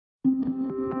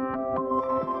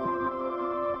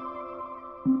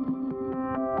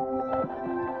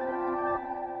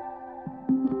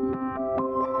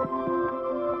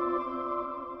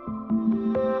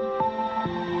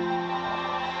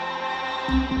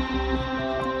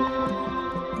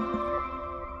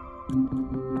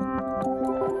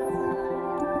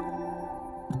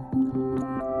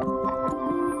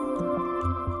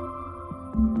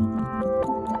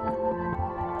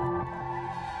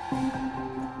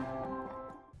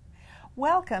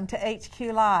Welcome to HQ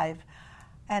Live,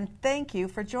 and thank you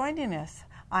for joining us.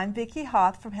 I'm Vicki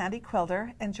Hoth from Handi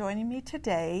Quilter, and joining me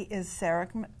today is Sarah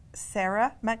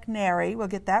McNary. We'll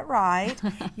get that right.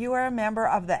 You are a member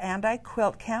of the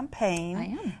Anti-Quilt campaign. I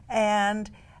am.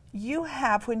 And you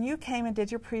have, when you came and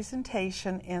did your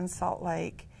presentation in Salt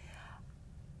Lake,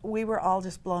 we were all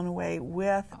just blown away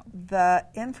with the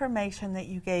information that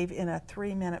you gave in a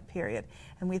 3-minute period.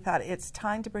 And we thought it's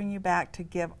time to bring you back to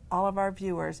give all of our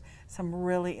viewers some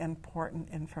really important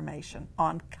information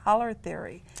on color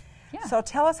theory. Yeah. So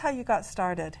tell us how you got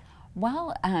started.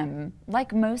 Well,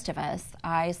 like most of us,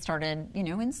 I started,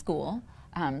 in school,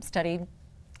 studied,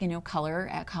 color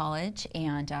at college,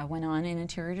 and went on in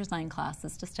interior design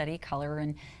classes to study color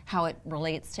and how it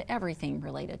relates to everything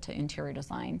related to interior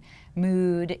design,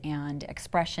 mood and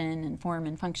expression and form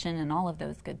and function and all of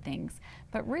those good things.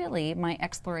 But really, my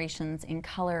explorations in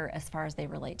color as far as they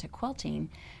relate to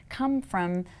quilting come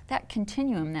from that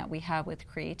continuum that we have with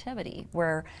creativity,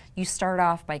 where you start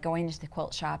off by going to the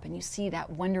quilt shop and you see that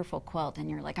wonderful quilt and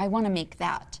you're like, I want to make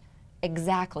that,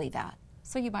 exactly that.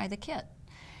 So you buy the kit.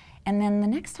 And then the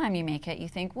next time you make it, you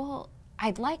think, well,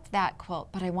 I'd like that quilt,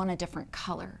 but I want a different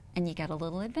color. And you get a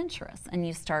little adventurous and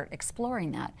you start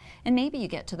exploring that. And maybe you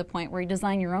get to the point where you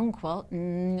design your own quilt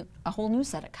and a whole new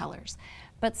set of colors.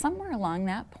 But somewhere along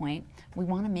that point, we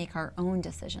want to make our own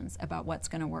decisions about what's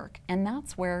going to work. And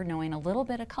that's where knowing a little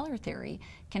bit of color theory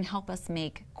can help us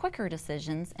make quicker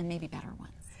decisions and maybe better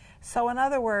ones. So in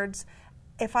other words,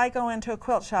 if I go into a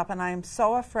quilt shop and I'm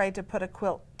so afraid to put a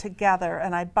quilt together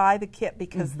and I buy the kit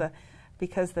because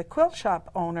the quilt shop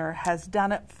owner has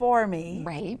done it for me.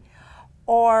 Right.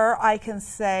 Or I can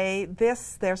say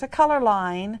there's a color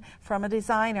line from a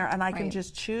designer and I can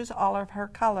just choose all of her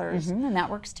colors. And that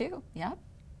works too. Yep.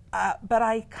 But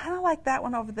I kind of like that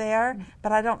one over there,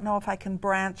 but I don't know if I can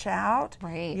branch out.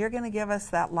 Right. You're going to give us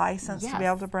that license to be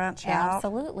able to branch out.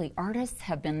 Absolutely. Artists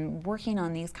have been working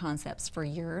on these concepts for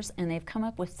years, and they've come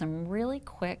up with some really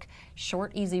quick,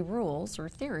 short, easy rules or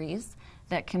theories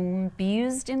that can be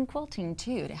used in quilting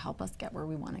too to help us get where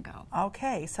we want to go.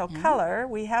 Okay, so color,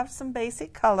 we have some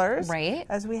basic colors, right,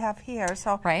 as we have here.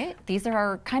 So right, these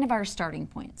are kind of our starting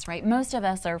points, right? Most of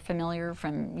us are familiar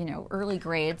from early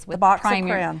grades with the box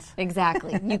primary, of crayons.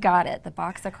 Exactly, you got it, the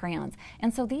box of crayons.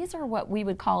 And so these are what we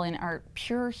would call in our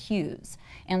pure hues.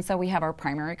 And so we have our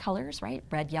primary colors, right?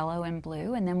 Red, yellow, and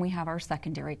blue, and then we have our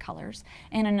secondary colors.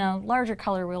 And in a larger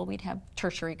color wheel, we'd have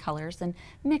tertiary colors and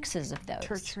mixes of those.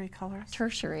 Tertiary colors?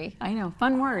 Tertiary. I know,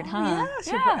 fun word, huh? Yes,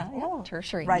 yeah.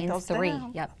 Tertiary Write means those three.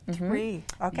 Down. Yep. 3.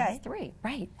 Okay. Means 3,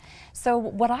 right. So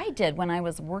what I did when I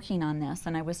was working on this,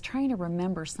 and I was trying to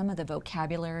remember some of the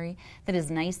vocabulary that is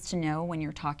nice to know when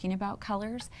you're talking about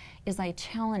colors, is I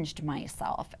challenged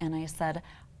myself and I said,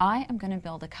 I am going to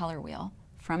build a color wheel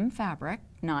from fabric,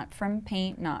 not from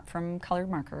paint, not from colored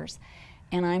markers,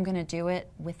 and I'm going to do it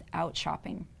without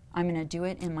shopping. I'm going to do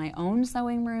it in my own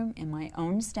sewing room, in my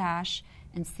own stash,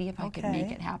 and see if I could make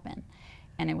it happen.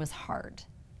 And it was hard.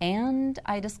 And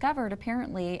I discovered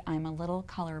apparently I'm a little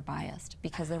color biased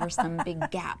because there were some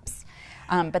big gaps.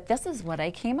 But this is what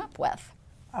I came up with.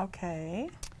 Okay.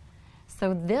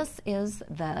 So this is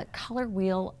the color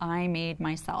wheel I made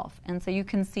myself. And so you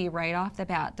can see right off the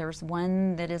bat, there's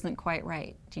one that isn't quite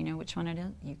right. Do you know which one it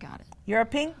is? You got it. You're a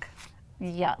pink?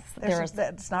 Yes.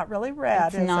 It's not really red,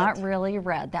 is it? It's not really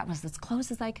red. That was as close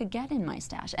as I could get in my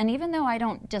stash. And even though I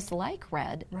don't dislike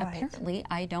red, apparently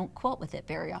I don't quilt with it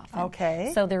very often.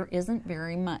 Okay. So there isn't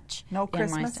very much No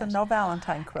Christmas and no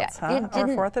Valentine quilts, huh? Or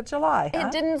 4th of July, huh?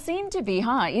 It didn't seem to be,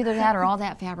 huh? Either that or all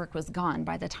that fabric was gone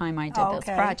by the time I did this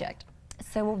project.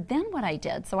 So then what I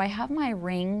did, so I have my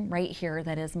ring right here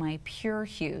that is my pure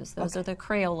hues. Those are the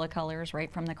Crayola colors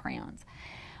right from the crayons.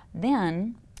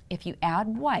 Then if you add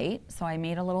white, so I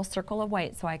made a little circle of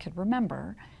white so I could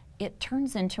remember, it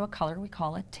turns into a color we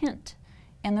call a tint.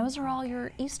 And those are all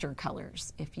your Easter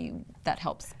colors, that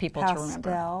helps people to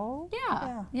remember. Pastel?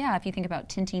 Yeah, if you think about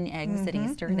tinting eggs at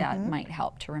Easter, that might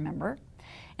help to remember.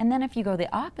 And then if you go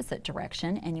the opposite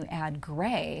direction and you add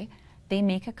gray, they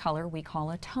make a color we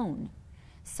call a tone.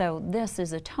 So this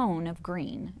is a tone of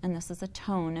green, and this is a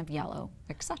tone of yellow,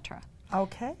 etc.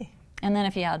 Okay. And then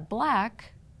if you add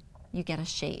black, you get a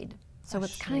shade. So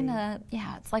it's kind of,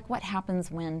 it's like what happens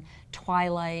when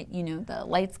twilight, the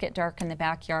lights get dark in the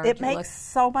backyard. It makes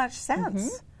so much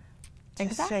sense.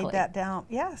 Exactly. Shade that down,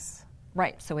 yes.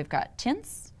 Right, so we've got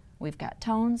tints, we've got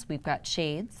tones, we've got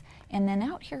shades, and then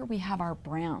out here we have our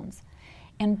browns.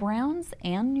 And browns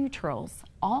and neutrals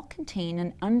all contain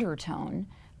an undertone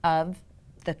of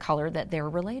the color that they're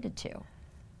related to.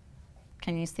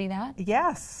 Can you see that?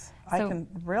 Yes, I can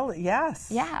really, yes.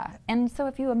 Yeah, and so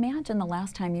if you imagine the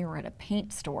last time you were at a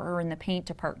paint store or in the paint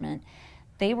department,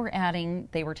 they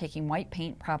were taking white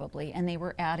paint probably, and they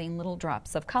were adding little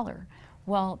drops of color.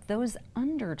 Well, those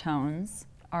undertones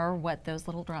are what those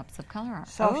little drops of color are.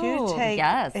 So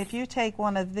if you take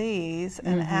one of these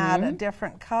and add a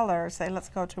different color, say let's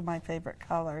go to my favorite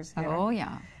colors here. Oh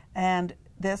yeah. And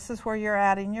this is where you're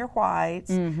adding your whites,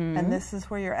 and this is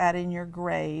where you're adding your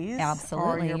grays.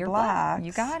 Absolutely. Or your blacks.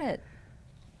 You got it.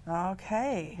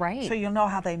 Okay. Right. So you'll know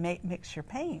how they mix your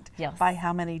paint. Yes. By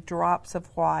how many drops of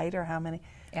white or how many.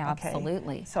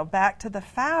 Absolutely. Okay. So back to the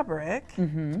fabric.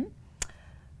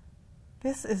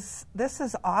 This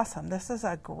is awesome. This is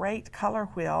a great color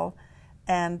wheel.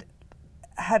 And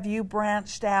have you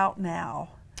branched out now?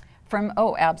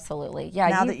 Oh, absolutely. Yeah.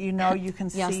 Now that you know, you can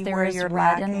see where you're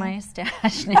red lacking. in my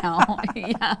stash now.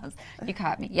 Yes, you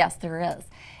caught me. Yes, there is.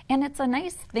 And it's a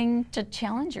nice thing to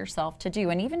challenge yourself to do.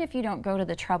 And even if you don't go to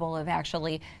the trouble of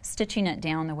actually stitching it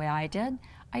down the way I did,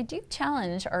 I do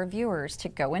challenge our viewers to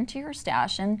go into your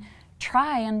stash and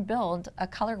try and build a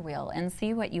color wheel and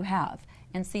see what you have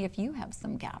and see if you have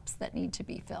some gaps that need to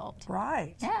be filled.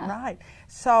 Right. Yeah. Right.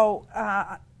 So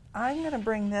I'm going to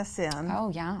bring this in.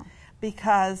 Oh, yeah.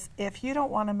 Because if you don't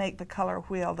want to make the color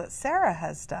wheel that Sarah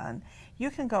has done,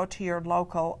 you can go to your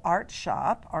local art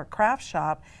shop or craft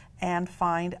shop and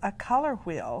find a color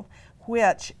wheel,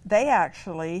 which they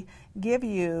actually give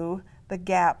you the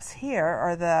gaps here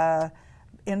or the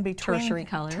in between tertiary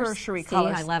colors. Tertiary See,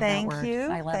 colors. I love Thank that word. you.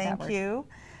 I love Thank that word. you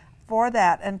for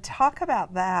that. And talk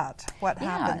about that. What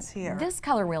happens here? This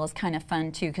color wheel is kind of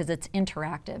fun too because it's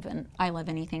interactive, and I love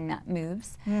anything that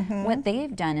moves. What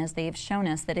they've done is they've shown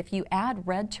us that if you add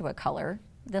red to a color,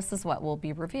 this is what will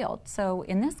be revealed. So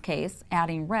in this case,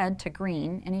 adding red to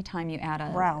green, anytime you add a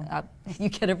brown, you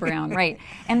get a brown, right?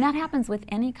 And that happens with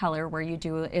any color where you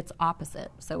do its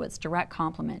opposite. So it's direct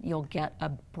complement. You'll get a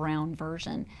brown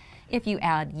version. If you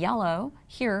add yellow,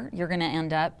 here you're going to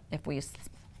end up, if we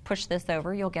push this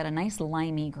over, you'll get a nice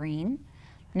limey green.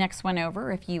 Next one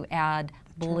over, if you add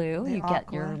blue, you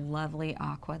get your lovely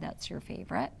aqua. That's your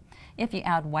favorite. If you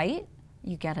add white,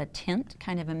 you get a tint,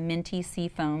 kind of a minty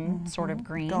seafoam sort of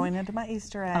green. Going into my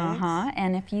Easter eggs.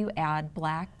 And if you add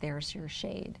black, there's your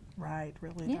shade. Right,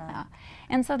 really dark.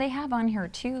 And so they have on here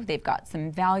too, they've got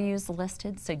some values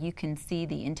listed so you can see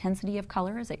the intensity of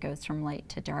color as it goes from light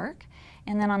to dark.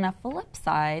 And then on the flip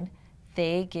side,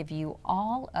 they give you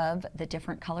all of the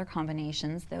different color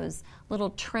combinations, those little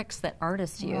tricks that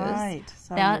artists use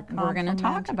so that we're going to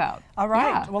talk about. All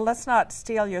right. Well, let's not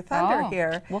steal your thunder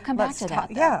here. We'll come back to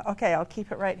that. Yeah. Okay. I'll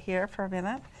keep it right here for a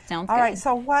minute. Sounds all good. All right.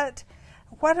 So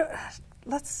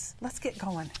let's get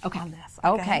going on this.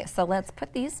 Okay. So let's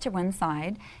put these to one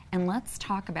side and let's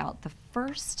talk about the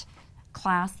first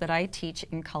class that I teach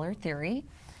in color theory,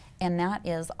 and that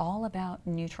is all about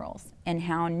neutrals and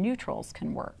how neutrals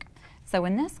can work. So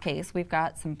in this case, we've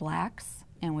got some blacks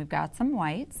and we've got some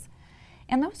whites,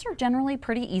 and those are generally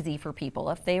pretty easy for people.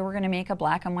 If they were going to make a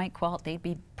black and white quilt, they'd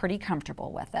be pretty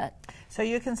comfortable with it. So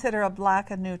you consider a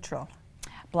black a neutral?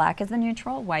 Black is a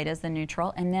neutral, white is a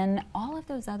neutral, and then all of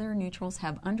those other neutrals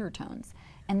have undertones,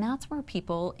 and that's where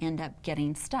people end up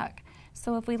getting stuck.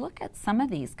 So if we look at some of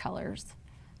these colors,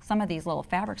 some of these little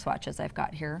fabric swatches I've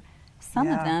got here, some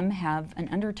of them have an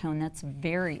undertone that's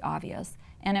very obvious,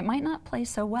 and it might not play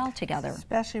so well together.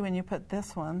 Especially when you put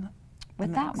this one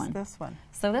with that one. This one.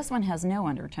 So this one has no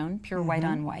undertone, pure white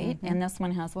on white, and this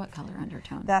one has what color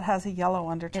undertone? That has a yellow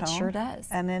undertone. It sure does.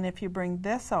 And then if you bring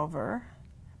this over,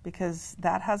 because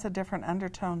that has a different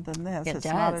undertone than this. It it's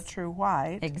does. Not a true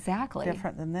white. Exactly.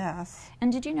 Different than this.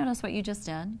 And did you notice what you just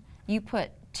did? You put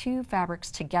two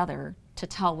fabrics together to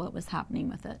tell what was happening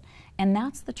with it. And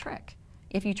that's the trick.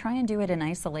 If you try and do it in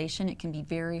isolation, it can be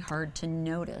very hard to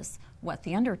notice what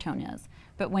the undertone is.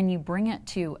 But when you bring it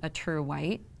to a true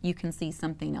white, you can see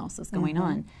something else is going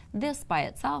on. This by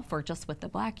itself, or just with the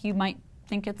black, you might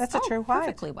think it's a true white.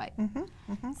 Perfectly white.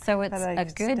 So it's a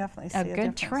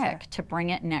good trick there. to bring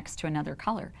it next to another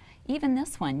color. Even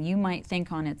this one, you might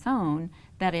think on its own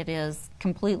that it is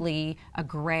completely a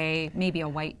gray, maybe a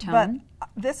white tone. But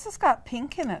this has got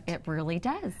pink in it. It really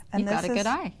does. And You've got a good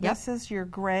eye. This is your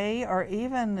gray, or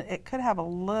even it could have a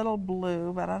little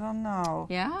blue, but I don't know.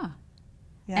 Yeah.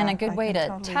 Yeah, and a good way to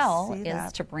totally tell see is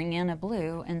that. to bring in a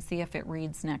blue and see if it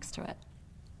reads next to it.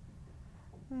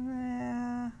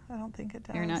 Yeah, I don't think it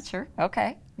does. You're not sure?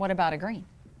 Okay. What about a green?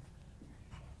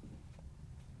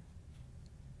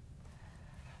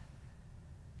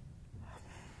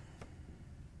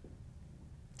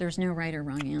 There's no right or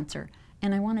wrong answer.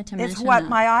 And I wanted to mention it's what that.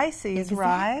 my eye sees,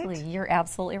 Exactly. right? You're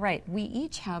absolutely right. We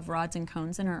each have rods and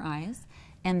cones in our eyes,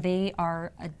 and they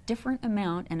are a different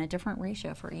amount and a different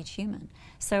ratio for each human.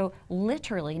 So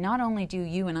literally, not only do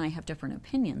you and I have different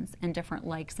opinions and different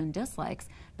likes and dislikes,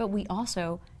 but we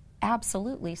also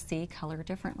absolutely see color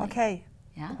differently. Okay.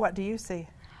 Yeah. What do you see?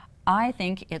 I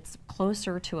think it's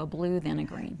closer to a blue than a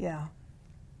green. Yeah.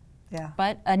 Yeah.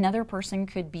 But another person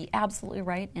could be absolutely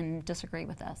right and disagree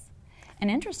with us. An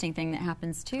interesting thing that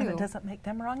happens too. And it doesn't make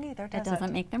them wrong either, does it? It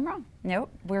doesn't make them wrong.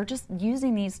 Nope. We're just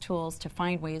using these tools to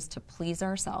find ways to please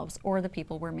ourselves or the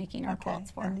people we're making our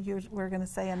quilts for. And we're going to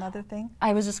say another thing?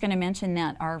 I was just going to mention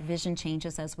that our vision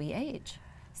changes as we age.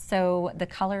 So the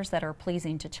colors that are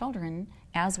pleasing to children,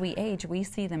 as we age, we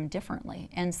see them differently.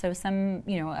 And so some,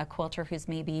 you know, a quilter who's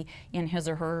maybe in his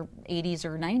or her 80s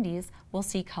or 90s will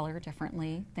see color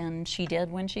differently than she did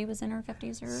when she was in her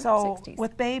 50s or 60s. So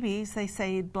with babies, they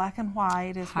say black and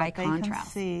white is High what they contrast.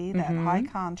 can see, that high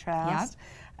contrast. Yep.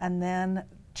 And then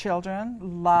children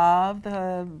love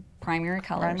the Primary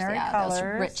colors, Primary yeah, colors.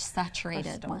 those rich,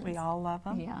 saturated don't ones. we all love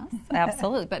them? Yes,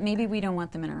 absolutely. But maybe we don't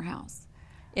want them in our house.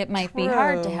 It might be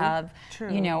hard to have,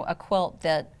 you know, a quilt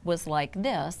that was like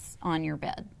this on your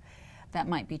bed. That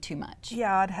might be too much.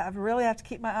 Yeah, I'd really have to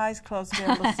keep my eyes closed to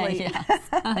be able to sleep. Yes,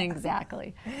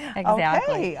 exactly.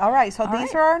 Exactly. Okay, all right, so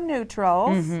these are our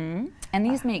neutrals. And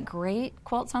these make great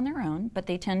quilts on their own, but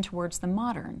they tend towards the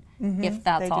modern, if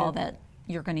that's they all do. that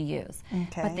you're going to use.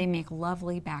 Okay. But they make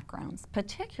lovely backgrounds,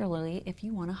 particularly if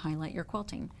you want to highlight your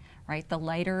quilting. Right, the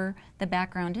lighter the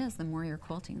background is, the more your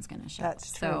quilting is going to show. That's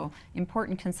true. So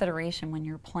important consideration when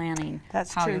you're planning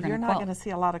That's how true. you're going You're to not quilt. going to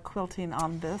see a lot of quilting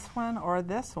on this one or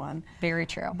this one. Very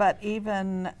true. But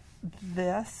even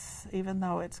this, even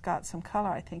though it's got some color,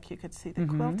 I think you could see the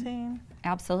quilting.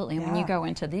 Absolutely. And when you Yeah. go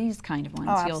into these kind of ones,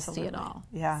 Oh, you'll see it absolutely. all.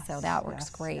 Yes, So that works yes,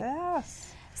 great.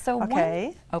 Yes. So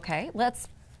Okay. Okay, let's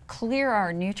clear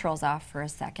our neutrals off for a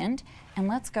second, and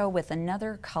let's go with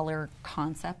another color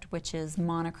concept, which is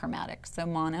monochromatic. So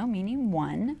mono meaning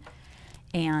one,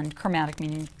 and chromatic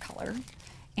meaning color.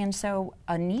 And so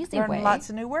an easy way. Learning lots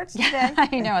of new words today.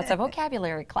 I know, it's a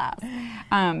vocabulary class.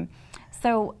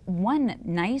 So one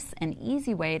nice and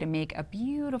easy way to make a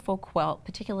beautiful quilt,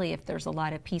 particularly if there's a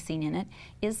lot of piecing in it,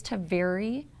 is to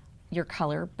vary your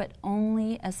color, but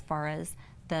only as far as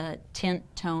the tint,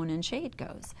 tone, and shade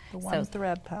goes. The one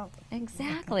thread pouch.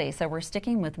 Exactly. So we're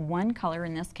sticking with one color.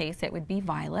 In this case, it would be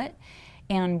violet.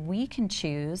 And we can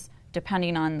choose,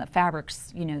 depending on the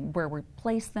fabrics, you know, where we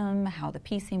place them, how the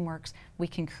piecing works, we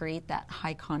can create that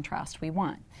high contrast we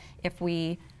want. If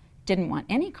we didn't want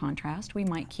any contrast, we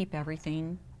might keep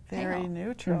everything Very pale.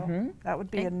 neutral. That would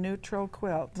be a neutral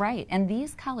quilt. Right, and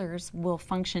these colors will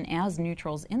function as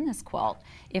neutrals in this quilt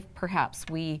if perhaps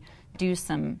we do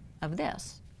some of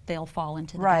this. They'll fall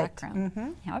into the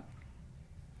background. Yep.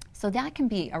 So that can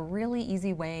be a really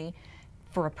easy way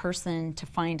for a person to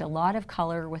find a lot of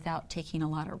color without taking a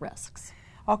lot of risks.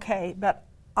 Okay, but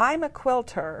I'm a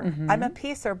quilter. I'm a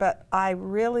piecer, but I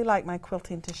really like my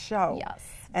quilting to show. Yes.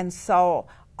 And so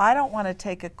I don't want to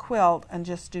take a quilt and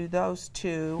just do those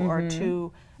two or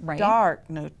two dark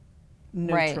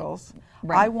neutrals.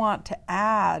 Right. I want to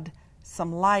add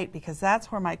some light because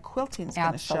that's where my quilting is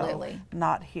going to show, Absolutely.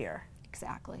 not here.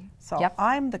 Exactly. So Yep.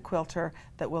 I'm the quilter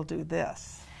that will do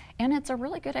this. And it's a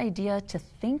really good idea to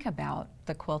think about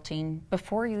the quilting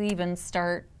before you even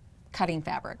start cutting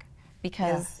fabric,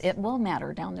 because it will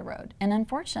matter down the road. And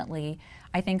unfortunately,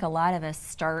 I think a lot of us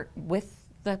start with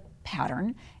the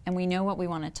pattern and we know what we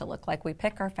want it to look like. We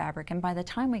pick our fabric, and by the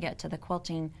time we get to the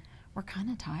quilting, we're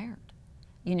kind of tired.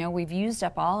 You know, we've used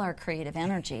up all our creative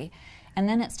energy, and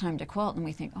then it's time to quilt, and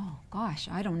we think, oh gosh,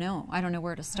 I don't know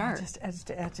where to start. Just edge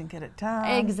to edge and get it done.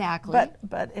 Exactly.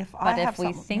 But if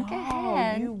we think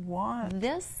ahead, you want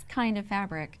this kind of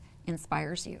fabric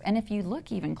inspires you. And if you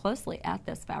look even closely at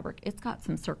this fabric, it's got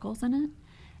some circles in it,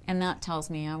 and that tells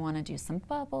me I want to do some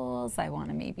bubbles, I want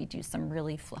to maybe do some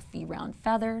really fluffy round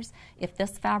feathers. If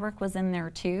this fabric was in there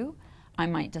too, I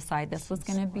might decide this was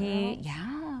going to be,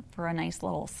 for a nice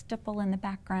little stipple in the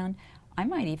background. I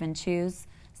might even choose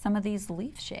some of these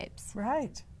leaf shapes.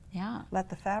 Right. Yeah. Let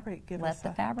the fabric give us Let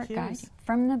the fabric cues. guide you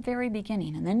from the very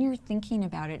beginning, and then you're thinking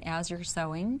about it as you're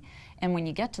sewing, and when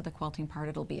you get to the quilting part,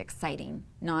 it'll be exciting,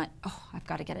 not, oh, I've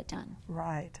got to get it done.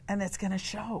 Right, and it's going to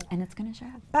show. And it's going to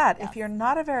show. But if you're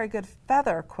not a very good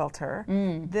feather quilter,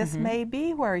 this may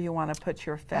be where you want to put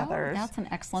your feathers. that's an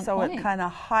excellent so point. it kind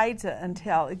of hides it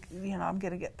until, you know, I'm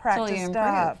going to get practiced improve.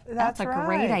 up. That's a great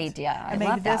right. idea. I And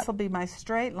maybe love this that. will be my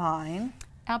straight line.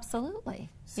 Absolutely.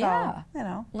 So, yeah. you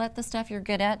know. Let the stuff you're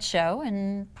good at show,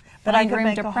 and But I find could room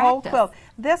make to a whole practice. quilt.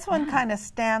 This one kind of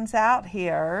stands out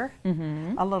here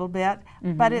a little bit,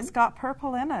 but it's got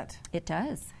purple in it. It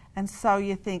does. And so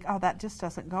you think, oh, that just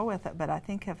doesn't go with it. But I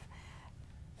think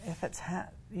if it's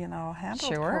handled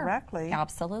correctly.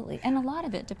 Absolutely. And a lot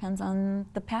of it depends on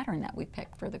the pattern that we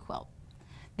pick for the quilt.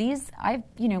 These, I've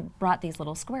brought these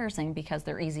little squares in because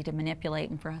they're easy to manipulate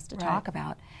and for us to talk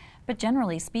about. But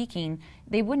generally speaking,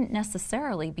 they wouldn't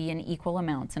necessarily be in equal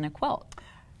amounts in a quilt.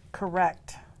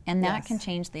 Correct. And that can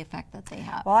change the effect that they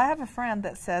have. Well, I have a friend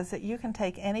that says that you can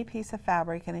take any piece of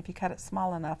fabric, and if you cut it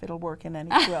small enough, it'll work in any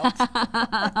quilt.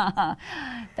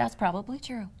 That's probably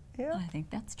true. Yeah. I think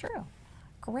that's true.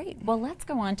 Great. Well, let's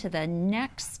go on to the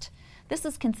next. This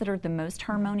is considered the most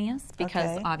harmonious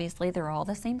because obviously they're all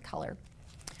the same color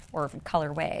or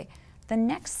colorway. The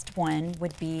next one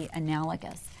would be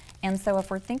analogous. And so if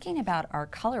we're thinking about our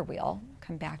color wheel,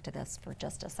 come back to this for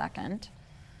just a second.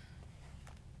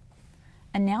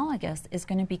 Analogous is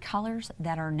going to be colors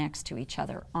that are next to each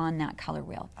other on that color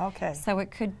wheel. Okay. So it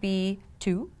could be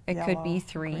 2, it could be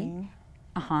 3. Green.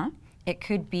 It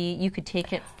could be, you could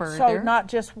take it further. So not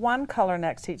just one color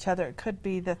next to each other, it could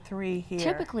be the 3 here.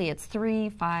 Typically it's 3,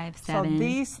 5, 7. So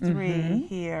these 3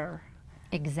 here.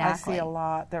 Exactly. I see a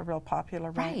lot. They're real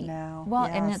popular right now. Well,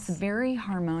 and it's very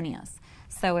harmonious.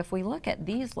 So if we look at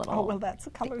these little... Oh, well, that's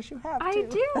the colors you have, I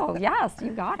do. Yes,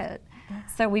 you got it.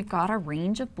 So we've got a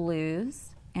range of blues,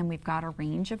 and we've got a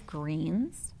range of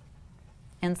greens,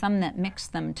 and some that mix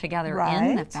them together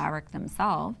in the fabric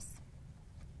themselves.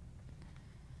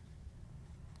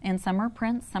 And some are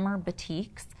prints, some are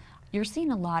batiks. You're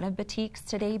seeing a lot of batiks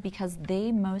today because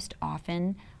they most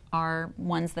often are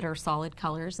ones that are solid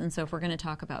colors, and so if we're going to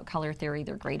talk about color theory,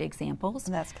 they're great examples.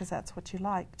 And that's because that's what you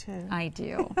like, too. I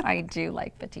do. I do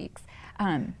like batiks.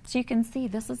 So you can see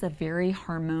this is a very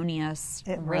harmonious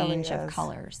range of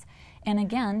colors. And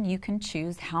again, you can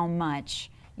choose how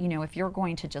much, if you're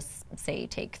going to just, say,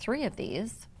 take 3 of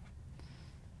these,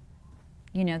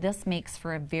 this makes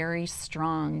for a very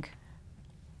strong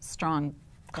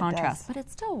contrast, but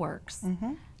it still works.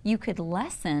 You could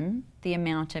lessen the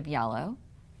amount of yellow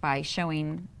by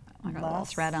showing, I got a little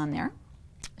thread on there,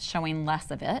 showing less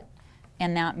of it,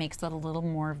 and that makes it a little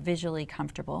more visually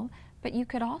comfortable. But you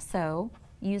could also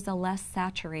use a less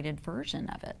saturated version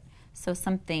of it. So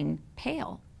something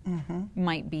pale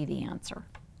might be the answer.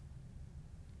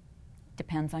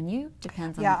 Depends on you,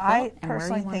 depends on the quilt, I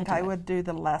personally think I would do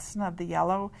the lessen of the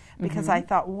yellow because I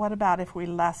thought, what about if we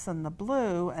lessen the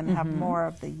blue and have more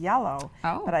of the yellow?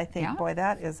 But I think, boy,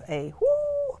 that is a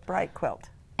bright quilt.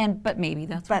 But maybe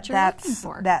that's what you're looking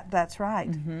for. That's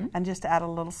right. And just add a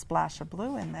little splash of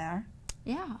blue in there.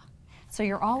 Yeah. So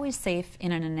you're always safe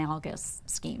in an analogous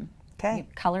scheme. Okay.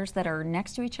 Colors that are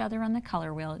next to each other on the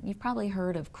color wheel. You've probably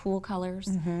heard of cool colors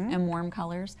and warm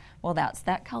colors. Well, that's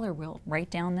that color wheel right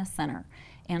down the center.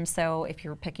 And so if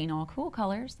you're picking all cool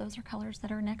colors, those are colors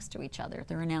that are next to each other.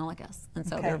 They're analogous. And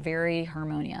so they're very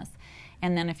harmonious.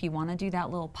 And then if you want to do that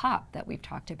little pop that we've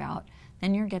talked about,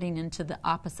 then you're getting into the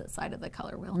opposite side of the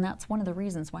color wheel. And that's one of the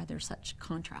reasons why there's such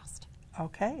contrast.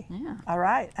 Okay. Yeah. All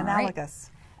right.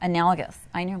 Analogous. Analogous.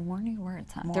 I know more new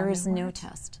words, huh? There is no words.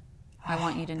 test. I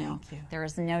want you to know. Thank you. There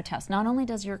is no test. Not only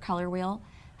does your color wheel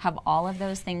have all of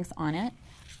those things on it,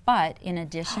 but in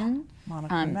addition,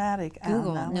 monochromatic,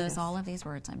 Google analogous. knows all of these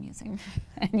words I'm using.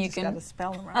 And you Just can got to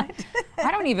spell them right.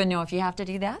 I don't even know if you have to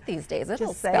do that these days. It'll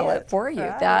Just say spell it for you.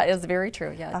 right. That is very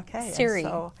true. Yeah. Okay. Siri.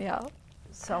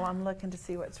 So I'm looking to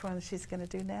see which one she's going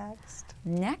to do next.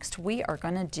 Next, we are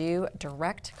going to do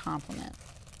direct complement.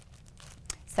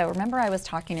 So remember I was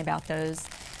talking about those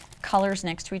colors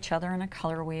next to each other on a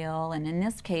color wheel, and in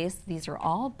this case, these are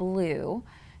all blue.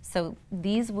 So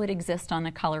these would exist on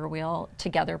a color wheel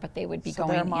together, but they would be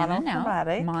going in and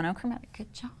out. Monochromatic.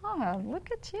 Good job. Look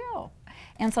at you.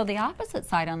 And so the opposite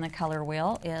side on the color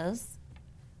wheel is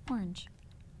orange.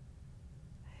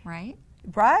 Right?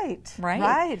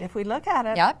 Right. If we look at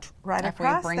it, right if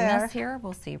across we bring this here,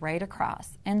 we'll see right across.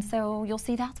 And so you'll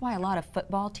see that's why a lot of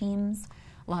football teams,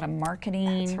 a lot of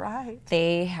marketing, that's right.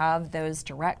 They have those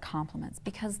direct complements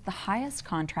because the highest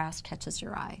contrast catches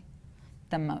your eye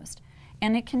the most.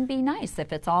 And it can be nice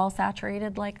if it's all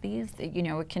saturated like these,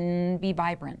 it can be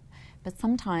vibrant. But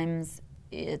sometimes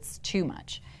it's too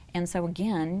much. And so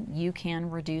again, you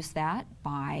can reduce that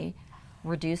by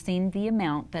reducing the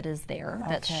amount that is there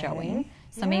that's showing.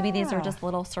 So maybe these are just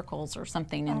little circles or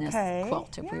something in this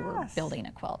quilt if we were building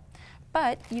a quilt.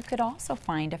 But you could also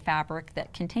find a fabric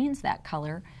that contains that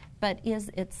color but is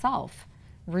itself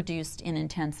reduced in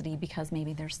intensity because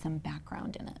maybe there's some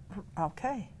background in it.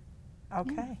 Okay.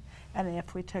 And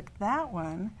if we took that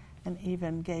one and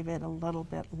even gave it a little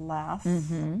bit less,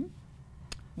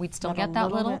 we'd still But get a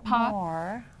that little bit pop.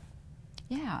 more.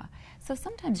 Yeah. So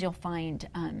sometimes you'll find,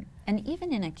 and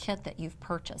even in a kit that you've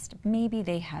purchased, maybe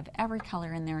they have every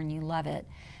color in there and you love it,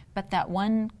 but that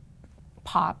one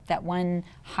pop, that one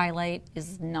highlight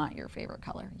is not your favorite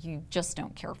color. You just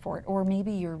don't care for it. Or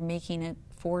maybe you're making it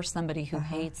for somebody who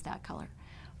hates that color.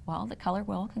 Well, the color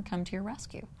wheel can come to your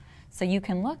rescue. So you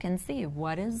can look and see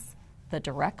what is the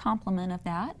direct complement of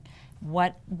that,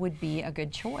 what would be a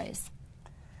good choice.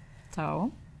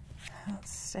 So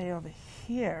let's stay over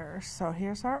here. So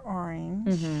here's our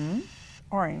orange,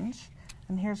 orange,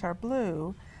 and here's our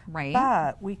blue. Right.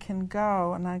 But we can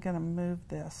go, and I'm going to move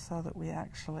this so that we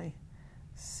actually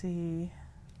see.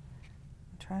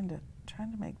 I'm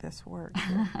trying to make this work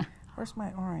here. Where's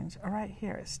my orange? Oh, right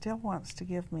here. It still wants to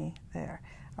give me there.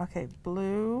 Okay,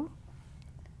 blue.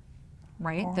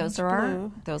 Right. Orange, Those are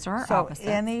blue. Our so opposites.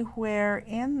 Anywhere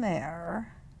in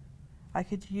there, I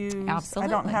could use.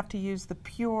 Absolutely. I don't have to use the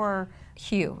pure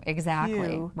hue. Exactly.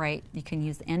 hue. Right. You can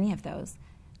use any of those.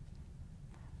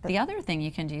 The other thing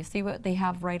you can do, see what they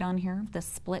have right on here, the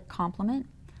split complement?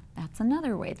 That's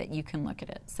another way that you can look at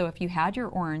it. So if you had your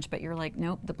orange, but you're like,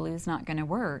 nope, the blue's not going to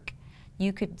work,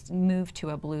 you could move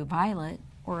to a blue violet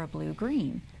or a blue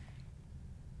green.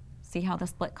 See how the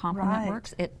split complement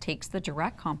works? It takes the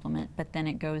direct complement, but then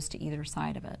it goes to either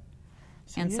side of it.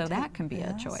 So and so that can be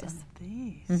a choice.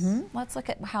 These. Let's look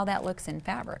at how that looks in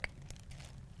fabric.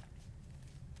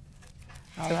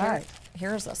 All So right.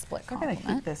 here's a split We're going complement.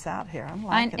 to keep this out here. I'm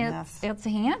liking this. It's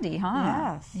handy, huh?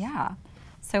 Yes. Yeah.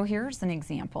 So here's an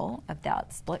example of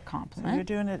that split So complement. you're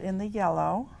doing it in the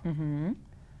yellow. Mm-hmm.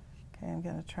 Okay, I'm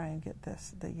going to try and get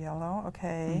this, the yellow.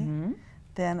 Okay. Mm-hmm.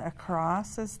 Then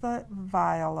across is the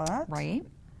violet. Right.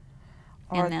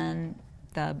 Or And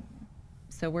then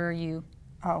so where are you?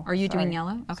 Oh, Are you doing sorry.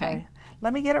 yellow? Okay. Sorry.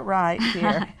 Let me get it right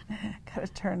here. Got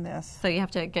to turn this So you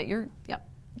have to get your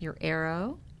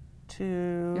arrow. to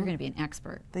You're going to be an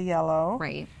expert. the yellow.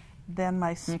 Right. Then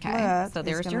my split. Okay. So is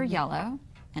there's gonna your be- yellow,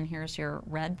 and here's your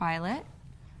red violet,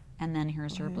 and then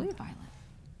here's your blue violet.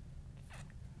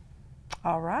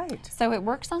 All right. So it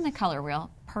works on the color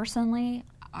wheel. Personally,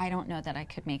 I don't know that I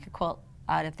could make a quilt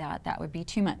out of that. That would be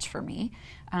too much for me.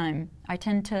 I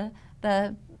tend to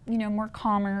the more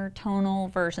calmer tonal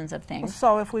versions of things.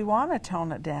 So if we want to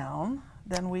tone it down,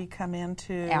 then we come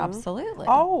into Absolutely.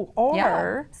 Oh, or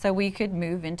Yeah. So we could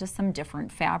move into some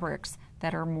different fabrics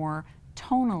that are more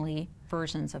tonally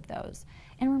versions of those.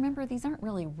 And remember, these aren't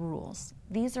really rules.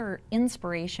 These are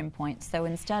inspiration points. So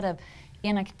instead of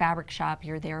in a fabric shop,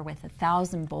 you're there with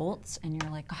 1,000 bolts and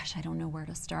you're like, gosh, I don't know where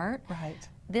to start. Right.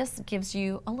 This gives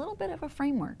you a little bit of a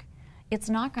framework. It's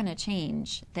not going to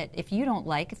change that if you don't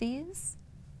like these,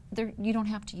 you don't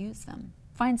have to use them.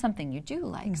 Find something you do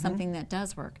like, something that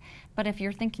does work. But if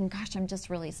you're thinking, gosh, I'm just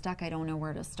really stuck, I don't know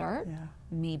where to start,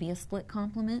 maybe a split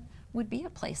complement would be a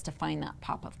place to find that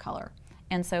pop of color.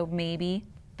 And so maybe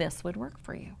this would work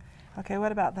for you. Okay,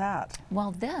 what about that?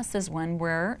 Well, this is one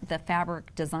where the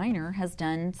fabric designer has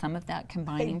done some of that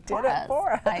combining They did it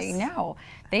for us. I know.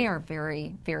 They are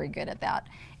very, very good at that.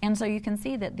 And so you can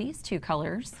see that these two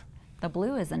colors, the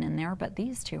blue isn't in there, but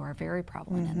these two are very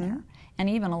prevalent in there. And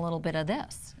even a little bit of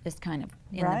this is kind of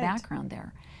in the background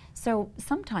there. So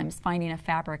sometimes finding a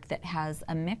fabric that has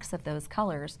a mix of those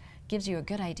colors gives you a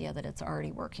good idea that it's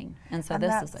already working. And so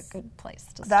this is a good place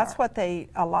to start. That's what a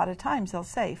lot of times they'll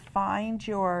say, find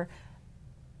your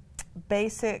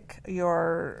basic,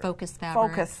 your focus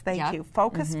fabric. Thank you.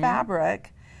 Focus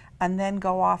fabric, and then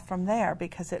go off from there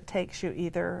because it takes you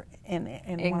either in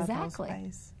one of those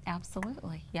ways.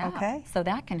 Absolutely, yeah. Okay. So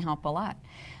that can help a lot.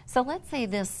 So let's say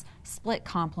this split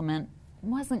complement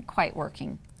wasn't quite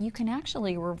working. You can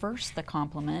actually reverse the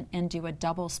complement and do a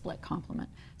double split complement.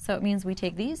 So it means we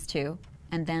take these two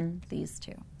and then these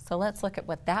two. So let's look at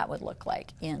what that would look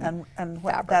like in and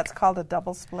fabric. that's called a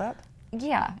double split?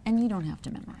 Yeah, and you don't have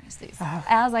to memorize these.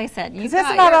 As I said, you it's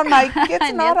not on my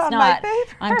my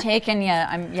paper. I'm taking you.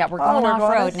 We're going off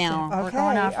road now. Okay, we're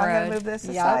going off road. I'm going to move this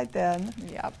aside then.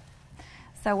 Yep.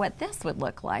 So what this would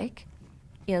look like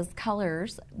is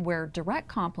colors where direct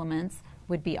complements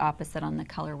would be opposite on the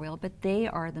color wheel, but they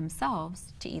are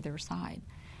themselves to either side.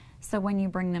 So when you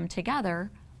bring them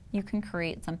together, you can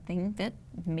create something that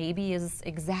maybe is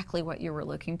exactly what you were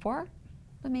looking for,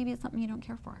 but maybe it's something you don't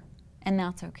care for. And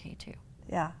that's okay too.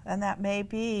 Yeah, and that may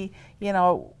be,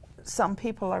 some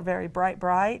people are very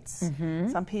brights.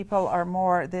 Some people are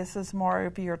more, this is more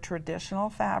of your traditional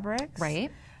fabrics.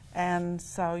 Right. And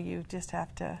so you just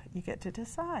have to, you get to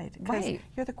decide. Because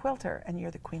you're the quilter and you're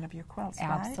the queen of your quilts,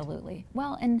 Absolutely. Right?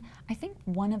 Well, and I think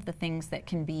one of the things that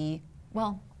can be,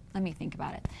 well, let me think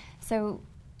about it. So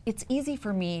it's easy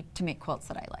for me to make quilts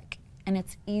that I like. And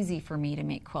it's easy for me to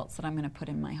make quilts that I'm going to put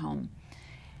in my home.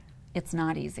 It's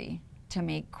not easy to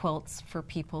make quilts for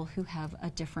people who have a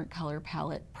different color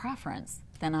palette preference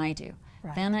than I do.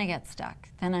 Right. Then I get stuck.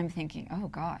 Then I'm thinking, oh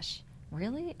gosh,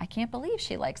 really? I can't believe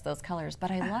she likes those colors,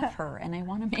 but I love her and I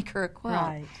want to make her a quilt.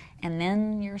 Right. And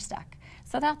then you're stuck.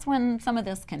 So that's when some of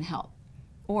this can help.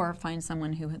 Or find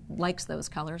someone who likes those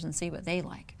colors and see what they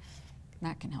like.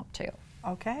 That can help too.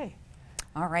 Okay.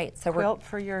 All right. So Quilt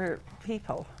for your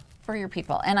people. For your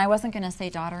people. And I wasn't going to say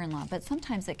daughter-in-law, but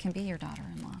sometimes it can be your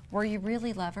daughter-in-law, where you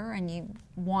really love her and you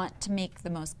want to make the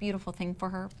most beautiful thing for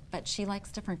her, but she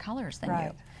likes different colors than Right.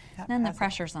 you. Yep, Then the that's it.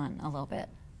 pressure's on a little bit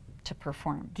to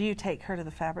perform. Do you take her to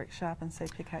the fabric shop and say,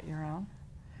 pick out your own?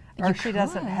 Or You she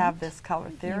doesn't could. have this color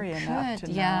theory You enough could,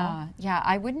 to yeah. know? Yeah,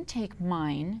 I wouldn't take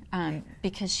mine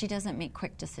because she doesn't make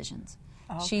quick decisions.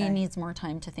 She Okay. needs more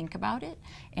time to think about it.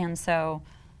 And so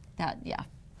that, yeah,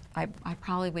 I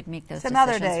probably would make those It's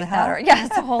another decisions day, without huh? her. Yeah,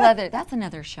 it's a whole other, that's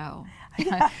another show.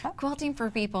 Quilting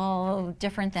for people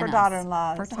different than For us.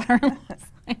 daughter-in-laws. For daughter-in-laws.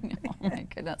 I know, oh my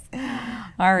goodness.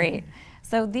 All right,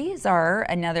 so these are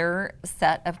another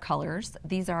set of colors.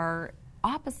 These are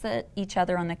opposite each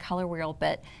other on the color wheel,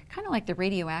 but kind of like the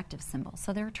radioactive symbol.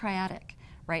 So they're triadic,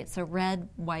 right? So red,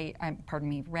 white,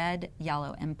 red,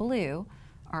 yellow, and blue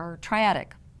are triadic.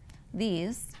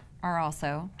 These are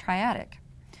also triadic.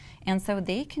 And so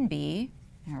they can be,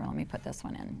 here, let me put this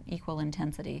one in, equal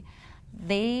intensity.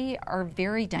 They are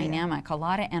very dynamic, a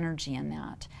lot of energy in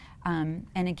that. And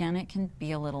again, it can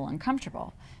be a little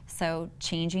uncomfortable. So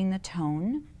changing the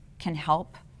tone can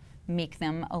help make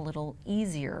them a little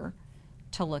easier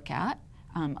to look at,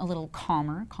 a little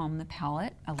calmer, calm the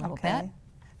palette a little bit.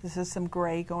 This is some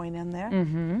gray going in there.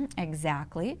 Mm-hmm,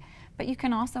 exactly. But you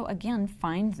can also, again,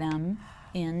 find them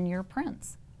in your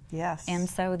prints. Yes. And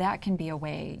so that can be a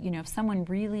way, you know, if someone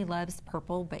really loves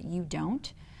purple but you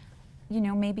don't, you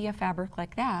know, maybe a fabric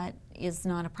like that is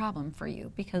not a problem for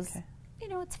you because, you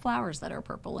know, it's flowers that are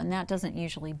purple and that doesn't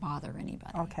usually bother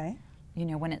anybody. Okay. You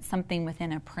know, when it's something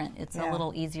within a print, it's a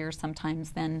little easier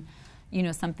sometimes than, you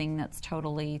know, something that's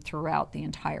totally throughout the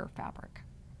entire fabric.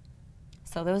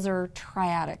 So those are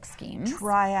triadic schemes.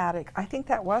 Triadic. I think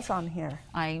that was on here.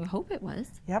 I hope it was.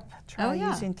 Yep. Try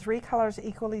using 3 colors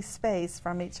equally spaced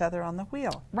from each other on the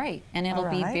wheel. Right, and it'll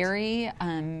be very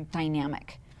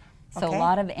dynamic. So a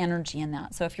lot of energy in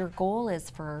that. So if your goal is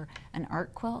for an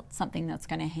art quilt, something that's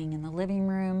going to hang in the living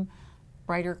room,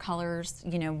 brighter colors,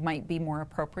 you know, might be more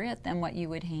appropriate than what you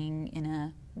would hang in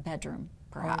a bedroom,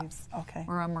 perhaps,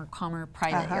 or a more calmer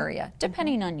private area,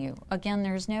 depending on you. Again,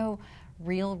 there's no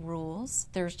real rules.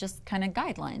 There's just kind of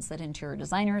guidelines that interior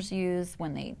designers use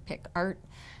when they pick art,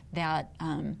 that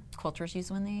quilters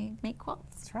use when they make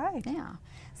quilts. That's right. Yeah.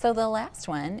 So the last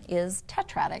one is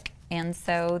tetradic, and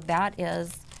so that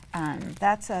is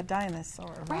that's a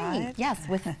dinosaur, right? Yes,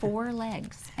 with 4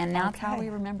 legs, and that's how we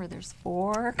remember there's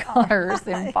 4 colors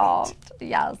involved.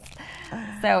 Yes.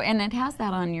 So, and it has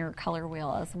that on your color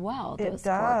wheel as well. Those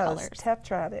 4 colors.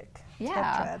 Tetradic. Yeah.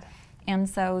 Tetrad. And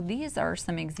so these are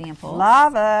some examples.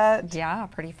 Love it. Yeah,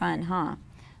 pretty fun, huh?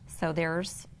 So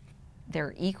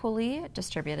they're equally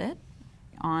distributed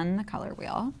on the color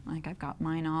wheel. Like I've got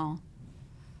mine all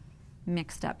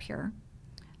mixed up here.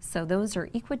 So those are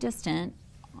equidistant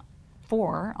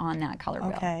 4 on that color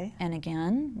wheel. Okay. And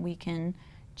again, we can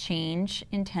change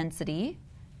intensity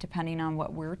depending on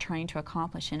what we're trying to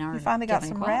accomplish in our You finally got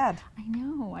some red. I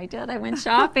know, I did. I went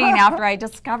shopping after I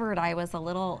discovered I was a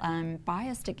little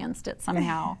biased against it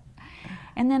somehow.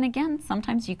 And then again,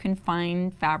 sometimes you can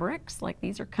find fabrics, like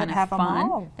these are kind of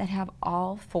fun, that have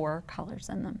all 4 colors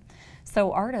in them.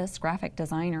 So artists, graphic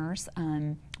designers,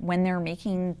 when they're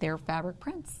making their fabric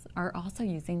prints, are also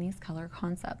using these color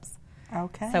concepts.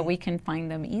 Okay. So we can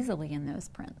find them easily in those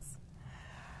prints.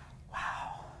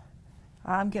 Wow.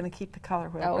 I'm going to keep the color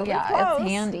wheel Oh really yeah, close. it's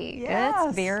handy. Yes.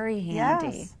 It's very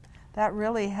handy. Yes. That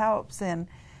really helps. And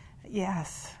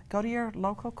yes, go to your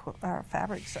local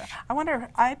fabric store. I wonder,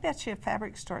 I bet you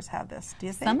fabric stores have this. Do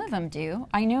you think? Some of them do.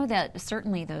 I know that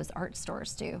certainly those art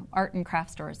stores do. Art and craft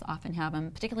stores often have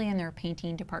them, particularly in their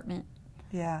painting department.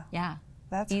 Yeah. Yeah.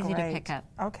 That's easy great. to pick up.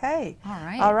 Okay. All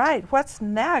right. All right. What's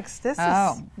next? This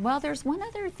is well, there's one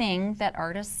other thing that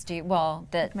artists do. Well,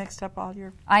 that mixed up all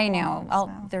your. I know.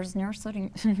 There's no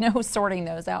sorting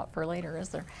those out for later, is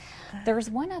there? There's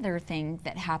one other thing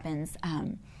that happens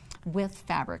with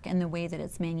fabric and the way that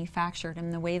it's manufactured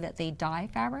and the way that they dye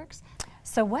fabrics.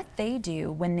 So what they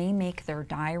do when they make their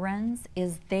dye runs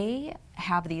is they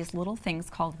have these little things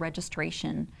called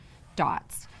registration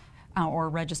dots. Or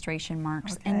registration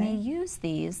marks, and they use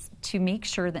these to make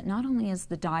sure that not only is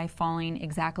the dye falling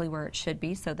exactly where it should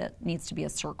be, so that needs to be a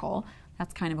circle,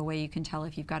 That's kind of a way you can tell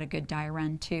if you've got a good dye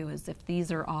run too, is if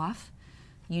these are off,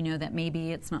 you know that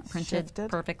maybe it's not printed Shifted.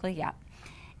 perfectly. Yeah.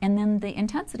 And then the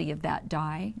intensity of that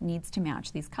dye needs to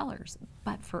match these colors.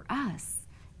 But for us,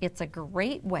 it's a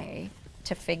great way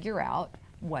to figure out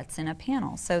what's in a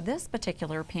panel. So this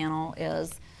particular panel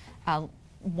is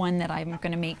one that I'm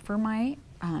going to make for my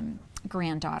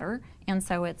granddaughter, and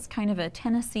so it's kind of a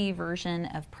Tennessee version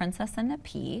of Princess and the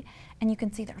Pea, and you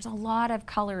can see there's a lot of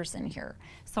colors in here.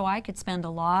 So I could spend a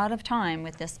lot of time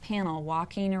with this panel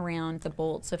walking around the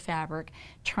bolts of fabric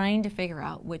trying to figure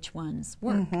out which ones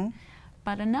work.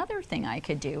 But another thing I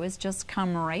could do is just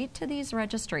come right to these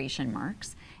registration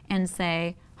marks and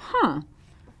say, huh,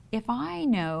 if I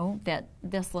know that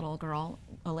this little girl,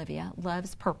 Olivia,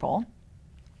 loves purple,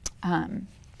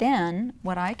 then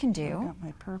what I can do, I've got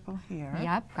my purple here.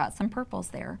 Yep, got some purples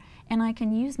there, and I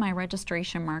can use my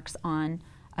registration marks on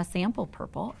a sample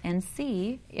purple and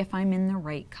see if I'm in the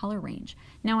right color range.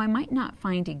 Now I might not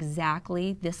find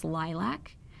exactly this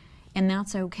lilac, and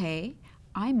that's okay.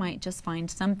 I might just find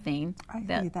something I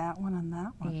see that one and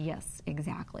that one. Yes,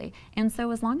 exactly. And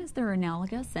so as long as they're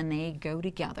analogous and they go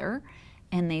together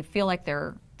and they feel like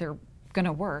they're going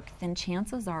to work, then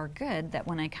chances are good that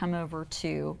when I come over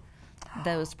to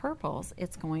those purples,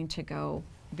 it's going to go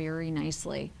very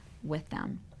nicely with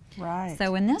them. Right.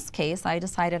 So in this case, I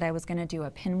decided I was going to do a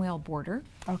pinwheel border.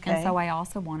 Okay. And so I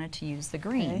also wanted to use the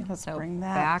green. Okay, let's so bring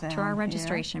that back to down our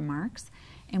registration marks,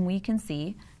 and we can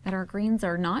see that our greens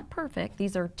are not perfect.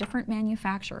 These are different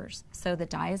manufacturers, so the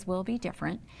dyes will be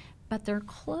different, but they're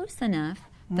close enough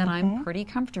that I'm pretty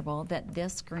comfortable that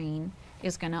this green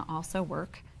is going to also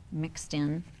work mixed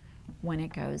in when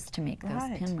it goes to make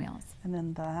those pinwheels. And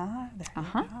then there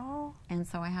you go. And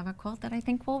so I have a quilt that I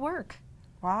think will work.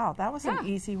 Wow, that was an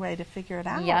easy way to figure it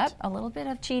out. Yep, a little bit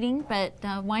of cheating, but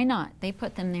why not? They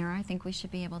put them there. I think we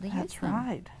should be able to use them. That's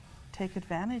right. Take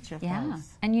advantage of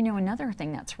those. And you know, another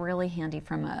thing that's really handy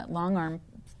from a long arm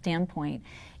standpoint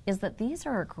is that these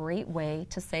are a great way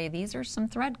to say these are some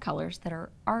thread colors that are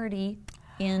already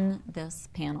in this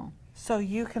panel. So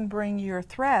you can bring your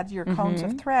thread, your cones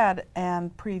of thread,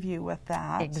 and preview with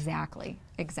that. Exactly,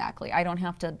 exactly. I don't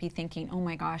have to be thinking, oh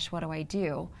my gosh, what do I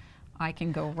do? I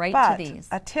can go right to these.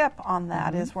 A tip on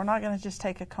that is we're not going to just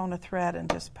take a cone of thread and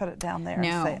just put it down there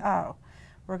and say, oh,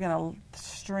 we're going to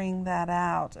string that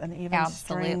out and even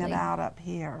string it out up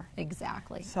here.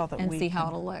 Exactly. So that and we see can, how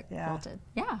it'll look quilted.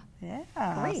 Yeah.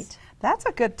 Yeah. Great. That's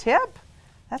a good tip.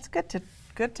 That's good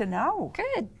to know.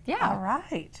 Good. Yeah. All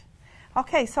right.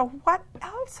 Okay, so what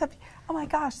else have you, oh my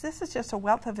gosh, this is just a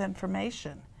wealth of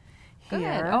information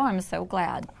here. Good. Oh, I'm so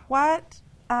glad. What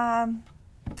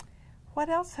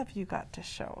else have you got to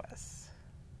show us?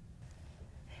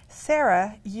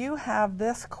 Sarah, you have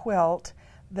this quilt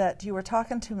that you were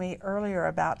talking to me earlier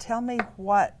about. Tell me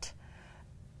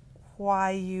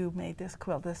why you made this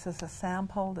quilt. This is a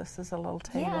sample, this is a little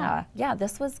table. Yeah,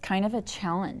 this was kind of a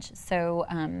challenge. So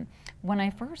when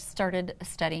I first started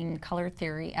studying color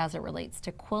theory as it relates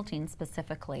to quilting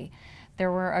specifically,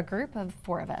 there were a group of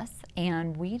 4 of us,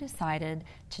 and we decided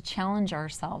to challenge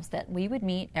ourselves that we would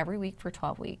meet every week for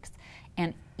 12 weeks.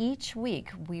 And each week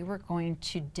we were going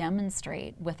to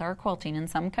demonstrate with our quilting in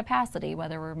some capacity,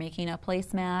 whether we're making a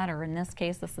placemat, or in this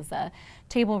case this is a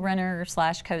table runner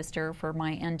 / coaster for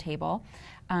my end table,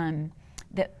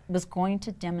 that was going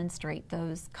to demonstrate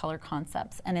those color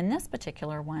concepts. And in this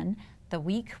particular one, the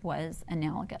week was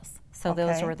analogous. So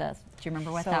those were the, do you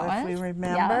remember what that was? So if we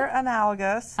remember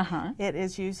analogous, it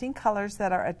is using colors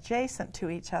that are adjacent to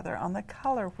each other on the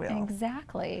color wheel.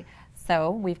 Exactly.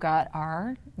 So we've got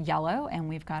our yellow, and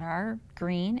we've got our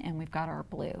green, and we've got our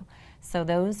blue. So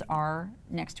those are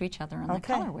next to each other on the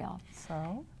color wheel.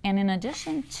 So, and in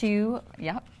addition to,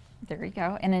 there you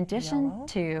go. In addition yellow,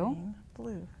 to green,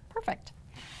 blue. Perfect.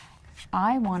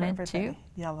 I wanted to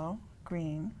yellow,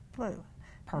 green, blue.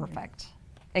 Perfect.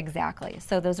 Exactly.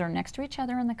 So those are next to each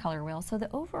other in the color wheel. So the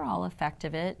overall effect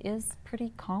of it is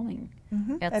pretty calming.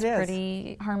 It's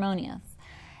pretty harmonious.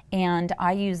 And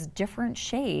I use different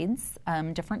shades,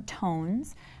 different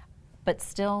tones, but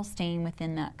still staying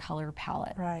within that color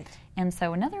palette. Right. And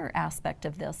so another aspect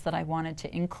of this that I wanted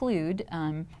to include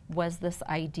was this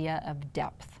idea of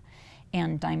depth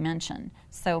and dimension.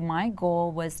 So my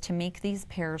goal was to make these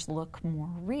pairs look more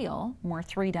real, more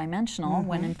three-dimensional,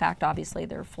 when in fact obviously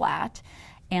they're flat.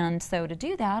 And so to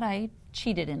do that, I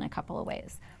cheated in a couple of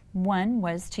ways. One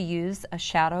was to use a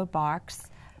shadow box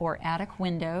or attic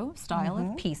window style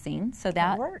of piecing. So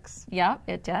that works. Yeah,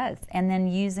 it does. And then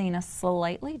using a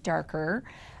slightly darker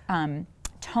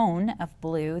tone of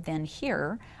blue than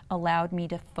here allowed me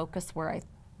to focus where I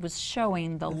was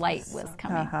showing the light was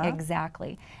coming.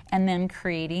 Exactly. And then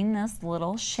creating this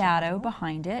little shadow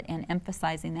behind it and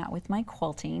emphasizing that with my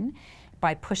quilting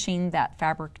by pushing that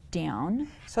fabric down.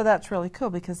 So that's really cool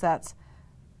because that's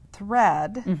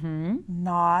thread,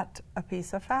 not a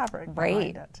piece of fabric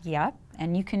behind it. Yep.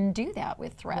 And you can do that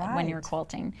with thread when you're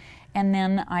quilting. And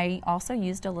then I also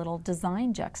used a little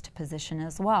design juxtaposition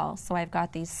as well. So I've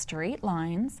got these straight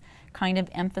lines, kind of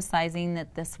emphasizing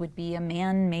that this would be a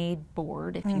man-made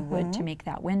board, if you would, to make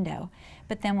that window.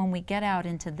 But then when we get out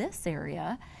into this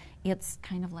area, it's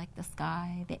kind of like the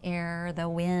sky, the air, the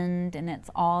wind, and it's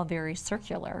all very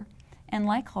circular. And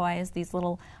likewise, these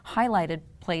little highlighted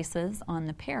places on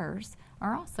the pears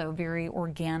are also very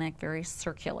organic, very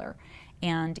circular.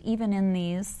 And even in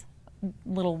these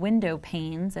little window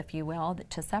panes, if you will,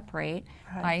 to separate,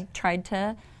 I tried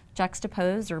to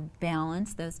juxtapose or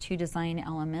balance those two design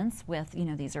elements with, you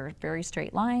know, these are very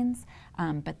straight lines,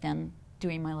 but then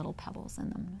doing my little pebbles in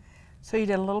them. So you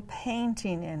did a little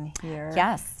painting in here.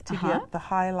 Yes. To get the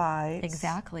highlights.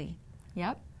 Exactly.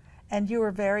 Yep. And you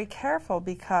were very careful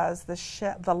because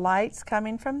the light's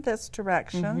coming from this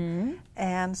direction,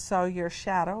 and so your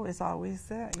shadow is always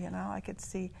there. You know, I could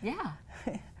see. Yeah.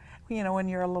 You know, when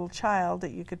you're a little child,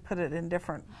 that you could put it in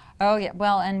different. Oh yeah.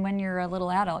 Well, and when you're a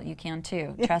little adult, you can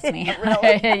too. Trust me.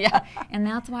 Really? Yeah. And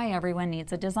that's why everyone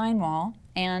needs a design wall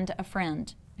and a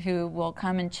friend who will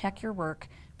come and check your work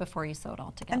before you sew it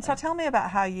all together. And so, tell me about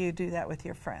how you do that with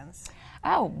your friends.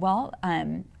 Oh well.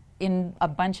 In a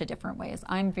bunch of different ways.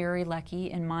 I'm very lucky.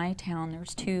 In my town,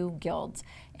 there's 2 guilds,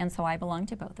 and so I belong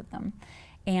to both of them.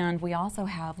 And we also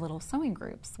have little sewing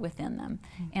groups within them.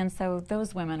 And so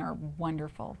those women are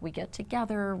wonderful. We get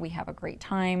together, we have a great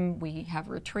time, we have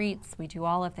retreats, we do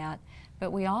all of that. But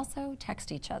we also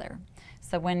text each other.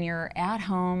 So when you're at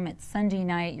home, it's Sunday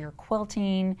night, you're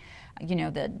quilting, you know,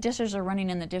 the dishes are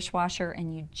running in the dishwasher,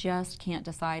 and you just can't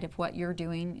decide if what you're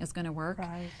doing is going to work.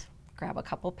 Right. Grab a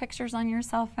couple pictures on your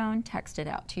cell phone, text it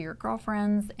out to your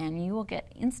girlfriends, and you will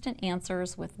get instant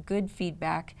answers with good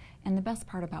feedback. And the best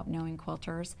part about knowing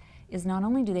quilters is not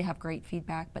only do they have great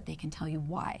feedback, but they can tell you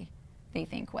why they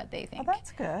think what they think. Oh,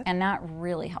 that's good. And that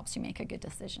really helps you make a good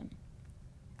decision.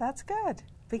 That's good,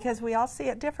 because we all see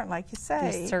it different, like you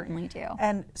say. We certainly do.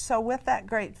 And so with that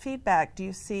great feedback, do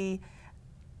you see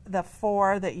the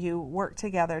 4 that you work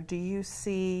together, do you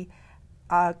see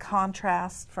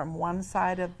contrast from one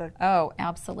side of the... Oh,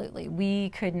 absolutely. We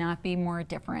could not be more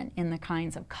different in the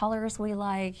kinds of colors we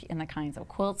like, in the kinds of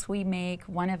quilts we make.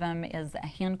 One of them is a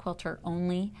hand quilter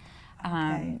only.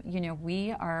 You know,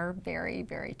 we are very,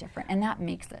 very different, and that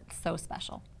makes it so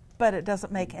special. But it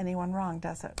doesn't make anyone wrong,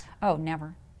 does it? Oh,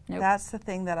 never. Nope. That's the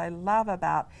thing that I love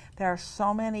about. There are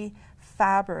so many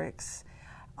fabrics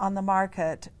on the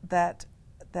market that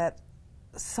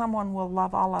someone will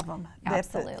love all of them.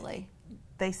 Absolutely.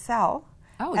 They sell.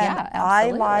 Oh, and yeah,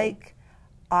 absolutely.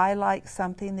 I like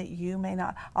something that you may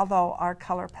not, although our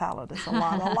color palette is a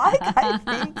lot alike, I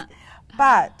think.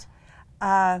 But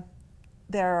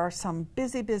there are some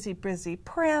busy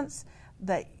prints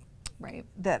that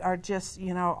that are just,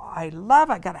 you know, I love,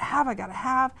 I gotta have,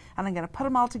 and I'm gonna put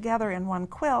them all together in one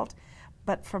quilt.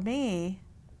 But for me,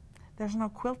 there's no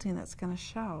quilting that's gonna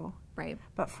show. Right.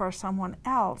 But for someone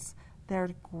else, they're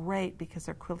great because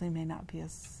their quilting may not be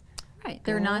as right.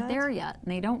 They're not there yet,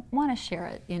 and they don't want to share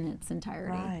it in its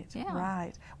entirety. Right, yeah.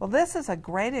 Right. Well, this is a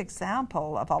great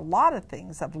example of a lot of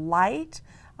things, of light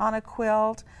on a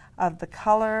quilt, of the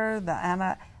color,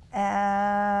 the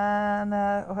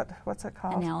what's it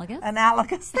called? Analogous.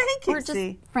 Analogous, thank you. Or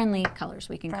just friendly colors,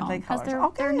 we can call them, because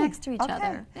they're next to each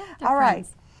other. Yeah, all right.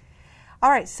 All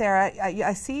right, Sarah,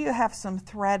 I see you have some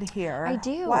thread here. I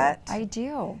do. What? I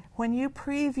do. When you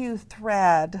preview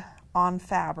thread on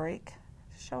fabric,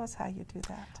 show us how you do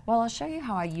that. Well, I'll show you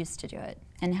how I used to do it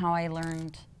and how I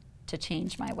learned to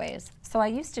change my ways. So I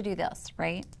used to do this,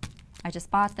 right? I just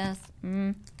bought this.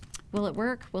 Will it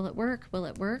work? Will it work? Will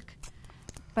it work?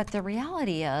 But the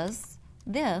reality is,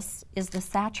 this is the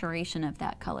saturation of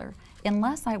that color.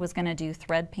 Unless I was going to do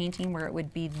thread painting where it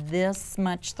would be this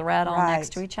much thread all next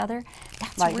to each other,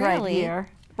 that's like really, right here.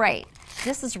 Right.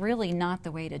 This is really not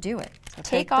the way to do it. So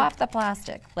take off the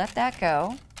plastic. Let that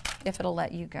go, if it'll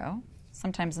let you go.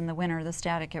 Sometimes in the winter, the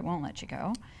static, it won't let you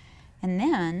go. And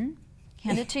then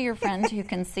hand it to your friend who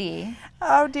can see.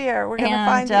 Oh dear, we're going to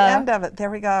find the end of it. There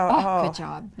we go. Oh, good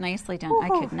job. Nicely done. I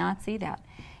could not see that.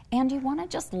 And you want to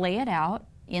just lay it out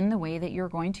in the way that you're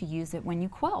going to use it when you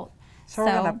quilt. So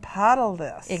we're going to puddle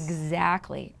this.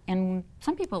 Exactly. And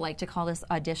some people like to call this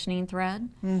auditioning thread,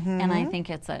 and I think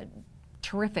it's a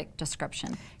terrific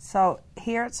description. So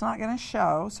here it's not going to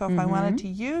show, so if I wanted to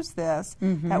use this,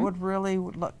 that would really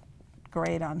look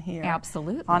great on here.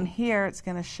 Absolutely. On here, it's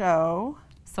going to show.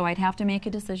 So I'd have to make a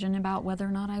decision about whether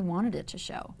or not I wanted it to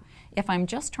show. If I'm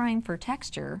just trying for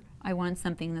texture, I want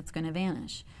something that's going to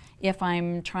vanish. If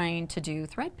I'm trying to do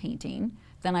thread painting,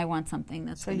 then I want something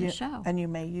that's going to show. And you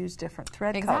may use different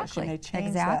thread colors. You may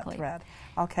change that thread.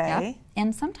 Okay. Yep.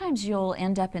 And sometimes you'll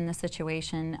end up in the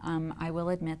situation, I will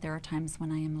admit there are times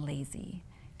when I am lazy.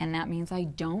 And that means I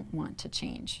don't want to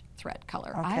change thread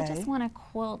color. Okay. I just want to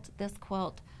quilt this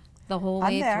quilt the whole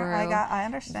way I'm there. through. I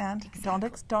understand.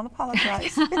 Exactly. Don't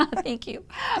apologize. Thank you.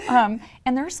 And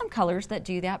there are some colors that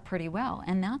do that pretty well,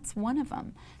 and that's one of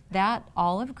them. That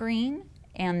olive green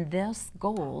and this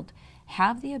gold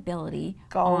have the ability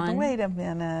wait a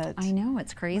minute. I know,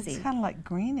 it's crazy. It's kind of like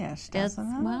greenish, doesn't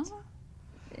it? Well,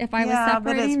 if I was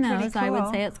separating those, cool. I would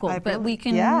say it's gold. But we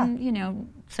can, you know,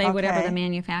 say whatever the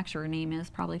manufacturer name is,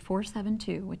 probably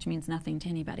 472, which means nothing to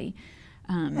anybody.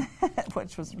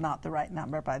 Which was not the right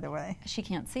number, by the way. She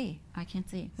can't see. I can't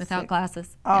see without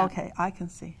glasses. Oh, okay, I can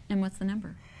see. And what's the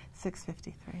number?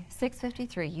 653.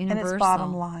 653, universal. And it's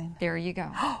bottom line. There you go.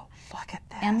 Oh, look at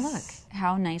this. And look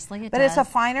how nicely it does. But it's a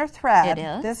finer thread. It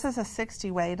is. This is a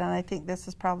 60 weight, and I think this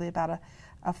is probably about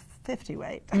a 50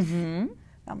 weight.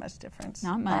 Not much difference.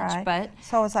 Not much, but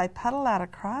so as I puddle that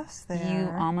across there, you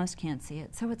almost can't see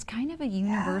it. So it's kind of a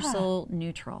universal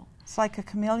neutral. It's like a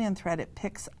chameleon thread. It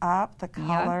picks up the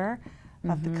color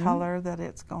of the color that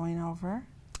it's going over.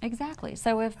 Exactly.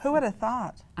 So if who would have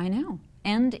thought? I know.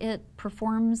 And it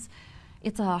performs.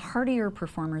 It's a hardier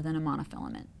performer than a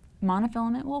monofilament.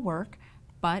 Monofilament will work,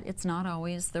 but it's not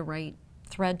always the right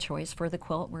thread choice for the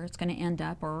quilt where it's going to end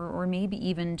up, or maybe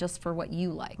even just for what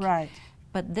you like. Right.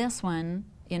 But this one,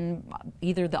 in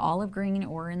either the olive green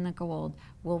or in the gold,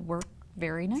 will work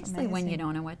very nicely when you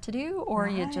don't know what to do or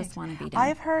you just want to be done.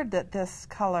 I've heard that this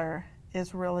color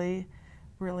is really,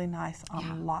 really nice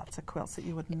on lots of quilts that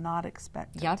you would not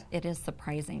expect. Yep, it is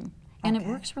surprising. And it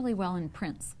works really well in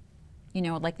prints. You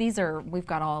know, like these are, we've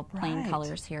got all plain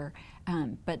colors here,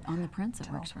 but on the prints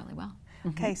it works really well.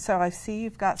 Okay, so I see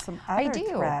you've got some other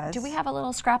threads. Do we have a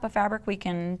little scrap of fabric we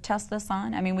can test this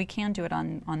on? I mean, we can do it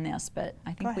on this, but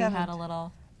I think we had a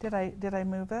little. Did I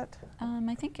move it?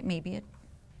 I think maybe it.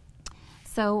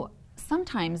 So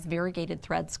sometimes variegated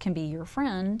threads can be your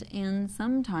friend, and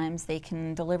sometimes they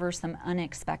can deliver some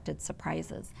unexpected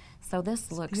surprises. So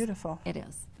this looks beautiful. It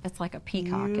is. It's like a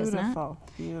peacock, isn't it? Beautiful,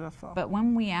 beautiful. But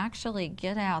when we actually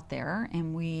get out there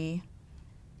and we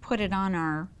put it on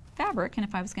our fabric, and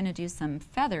if I was going to do some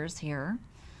feathers here,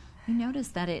 you notice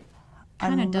that it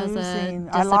kind of does a disappearing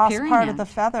I lost part of the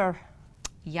feather.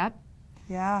 Yep.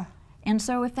 Yeah. And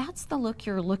so if that's the look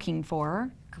you're looking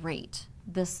for, great.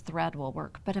 This thread will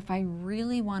work. But if I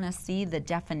really want to see the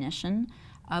definition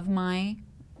of my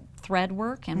thread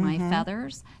work and my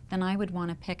feathers, then I would want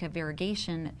to pick a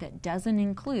variegation that doesn't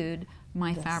include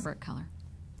my fabric color.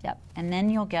 Yep. And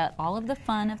then you'll get all of the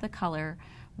fun of the color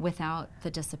without the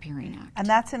disappearing act. And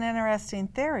that's an interesting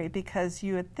theory, because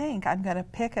you would think I'm going to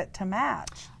pick it to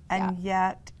match, and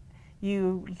yet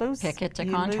you lose pick it to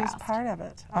you contrast. lose part of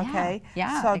it. Okay.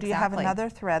 Yeah. So do you have another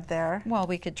thread there? Well,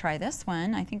 we could try this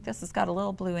one. I think this has got a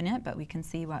little blue in it, but we can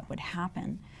see what would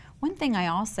happen. One thing I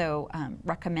also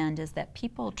recommend is that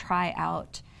people try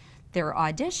out their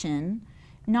audition,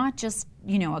 not just,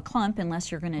 you know, a clump,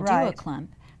 unless you're going to do a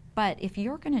clump, but if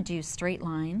you're going to do straight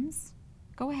lines,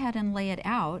 go ahead and lay it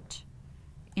out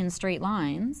in straight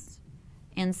lines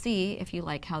and see if you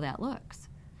like how that looks.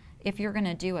 If you're going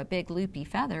to do a big loopy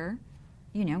feather,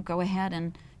 you know, go ahead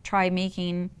and try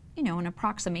making, you know, an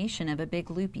approximation of a big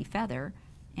loopy feather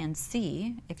and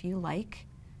see if you like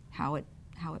how it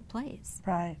plays.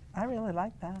 Right. I really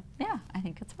like that. Yeah, I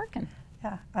think it's working.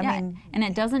 Yeah. I mean, and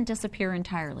it doesn't disappear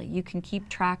entirely. You can keep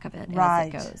track of it as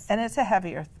it goes. And it's a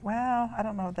heavier, well, I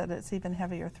don't know that it's even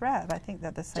heavier thread. I think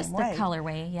that the same way. Just the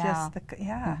colorway, yeah. Just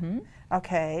the,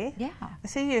 Okay. Yeah. I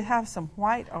see you have some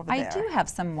white over there. I do have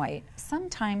some white.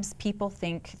 Sometimes people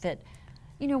think that,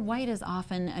 you know, white is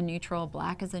often a neutral,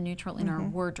 black is a neutral in our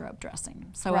wardrobe dressing.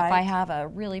 So if I have a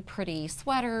really pretty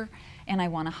sweater and I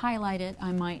want to highlight it,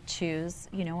 I might choose,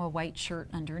 you know, a white shirt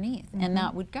underneath, and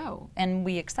that would go, and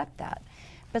we accept that.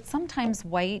 But sometimes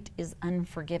white is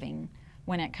unforgiving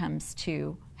when it comes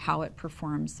to how it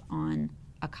performs on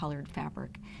a colored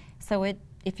fabric. So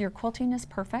if your quilting is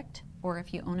perfect, or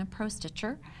if you own a pro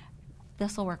stitcher,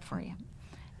 this will work for you.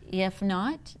 If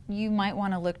not, you might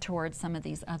want to look towards some of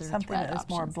these other something thread that is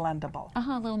options. more blendable.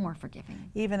 A little more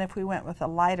forgiving. Even if we went with a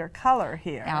lighter color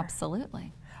here.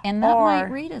 Absolutely. And that might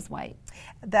read as white.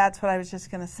 That's what I was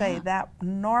just going to say. That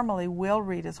normally will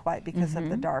read as white because of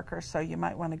the darker, so you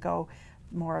might want to go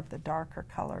more of the darker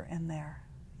color in there.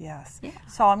 Yes. Yeah.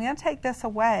 So I'm going to take this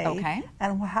away. Okay.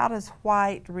 And how does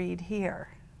white read here?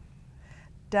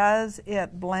 Does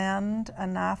it blend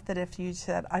enough that if you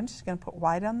said, I'm just going to put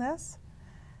white on this,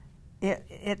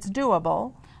 it's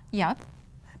doable? Yep.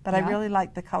 But I really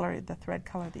like the color, the thread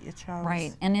color that you chose.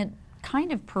 Right, and it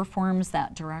kind of performs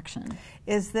that direction.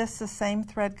 Is this the same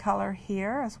thread color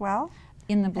here as well?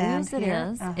 In the blues And it here?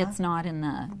 is. It's not in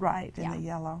the... Right, in Yeah. the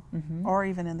yellow. Mhm. Or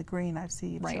even in the green. I've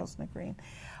seen you've Right. chosen a green.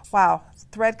 Wow,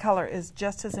 thread color is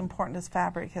just as important as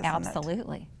fabric, isn't it?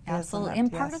 Absolutely. Absolutely. Isn't it?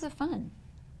 And part Yes. of the fun,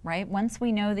 right? Once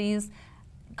we know these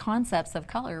concepts of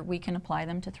color, we can apply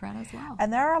them to thread as well.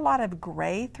 And there are a lot of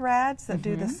gray threads that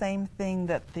do the same thing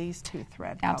that these two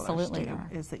thread Absolutely colors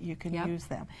do, are. is that you can Yep. use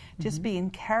them. Just being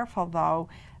careful, though,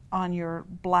 on your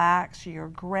blacks, your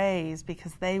grays,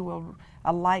 because they will,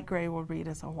 a light gray will read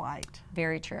as a white.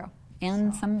 Very true.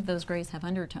 And some of those grays have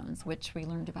undertones, which we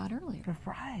learned about earlier.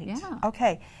 Right. Yeah.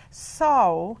 Okay,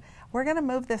 so we're going to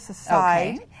move this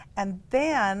aside, Okay. and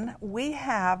then we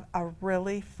have a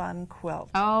really fun quilt.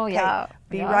 Oh, Okay, yeah.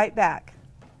 Be Yeah. right back.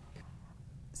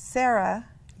 Sarah,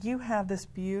 you have this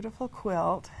beautiful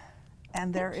quilt,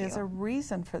 and there is a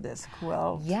reason for this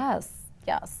quilt. Yes,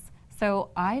 yes.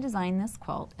 So I designed this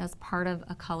quilt as part of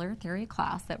a color theory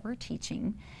class that we're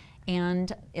teaching,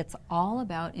 and it's all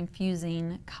about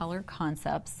infusing color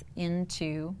concepts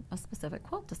into a specific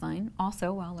quilt design,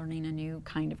 also while learning a new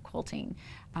kind of quilting.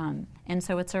 And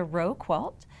so it's a row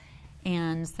quilt,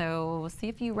 and so we'll see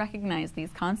if you recognize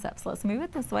these concepts. Let's move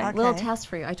it this way. Okay. Little test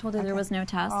for you. I told you there was no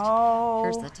test. Oh.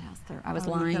 Here's the test. There. I was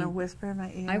You're lying. going to whisper in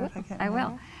my ear? I will. if can't I will.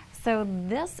 hear? So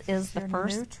this is the Your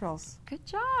first. neutrals. Good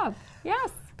job. Yes.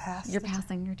 Passed You're it.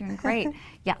 passing. You're doing great.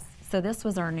 Yes. So this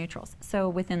was our neutrals. So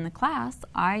within the class,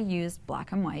 I used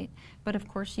black and white, but of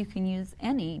course you can use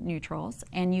any neutrals,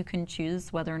 and you can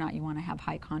choose whether or not you want to have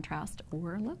high contrast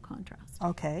or low contrast.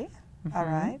 Okay. All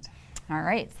right. All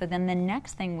right. So then the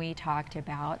next thing we talked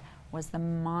about was the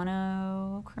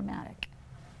monochromatic.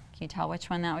 Can you tell which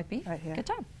one that would be? Right here. Good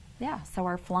job. Yeah. So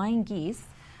our flying geese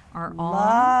are all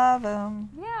Love them.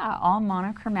 all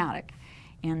monochromatic.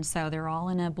 And so they're all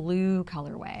in a blue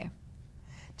colorway.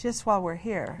 Just while we're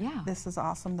here, Yeah. this is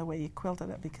awesome the way you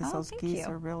quilted it, because Oh, those thank geese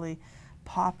you. are really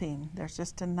popping. There's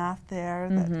just enough there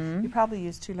that you probably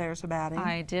used 2 layers of batting.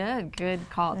 I did. Good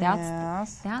call.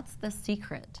 Yes. That's the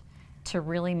secret to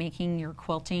really making your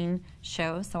quilting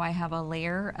show. So I have a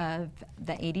layer of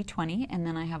the 80-20, and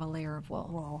then I have a layer of wool.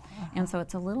 Wool, And so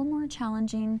it's a little more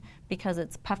challenging because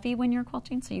it's puffy when you're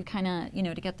quilting. So you kind of,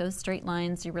 to get those straight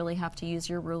lines, you really have to use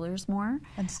your rulers more.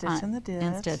 And stitch in the ditch.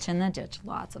 And stitch in the ditch.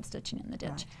 Lots of stitching in the ditch.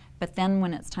 Right. But then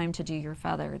when it's time to do your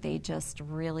feather, they just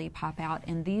really pop out.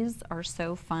 And these are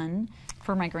so fun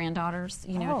for my granddaughters,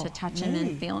 to touch them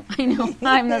and feel. I know,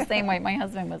 I'm the same way. My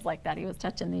husband was like that. He was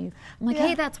touching these. I'm like,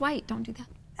 hey, that's white. Don't do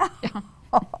that. Yeah.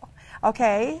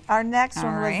 Okay, our next All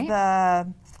one right. was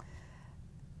the.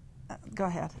 Go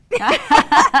ahead.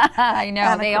 I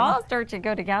know, they all start to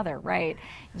go together, right?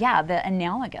 Yeah, the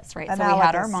analogous, right? So we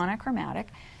had our Analogous. monochromatic.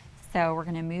 So we're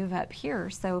going to move up here.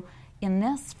 So in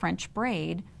this French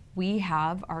braid, we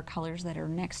have our colors that are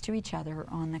next to each other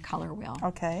on the color wheel.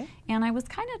 Okay. And I was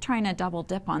kind of trying to double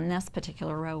dip on this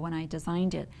particular row when I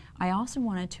designed it. I also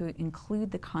wanted to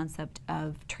include the concept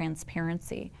of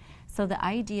transparency. So the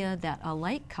idea that a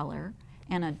light color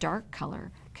and a dark color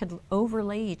could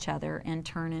overlay each other and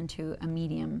turn into a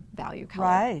medium value color.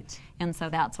 Right. And so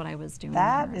that's what I was doing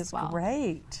That here is as well.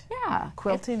 great. Yeah.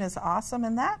 Quilting is awesome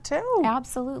in that too.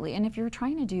 Absolutely. And if you're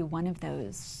trying to do one of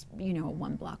those,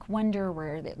 one block wonder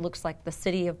where it looks like the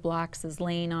city of blocks is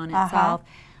laying on itself,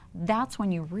 that's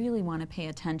when you really want to pay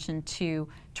attention to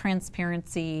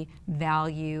transparency,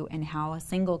 value, and how a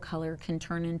single color can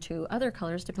turn into other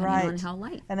colors depending on how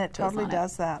light And it goes totally on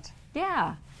does that.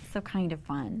 Yeah, so kind of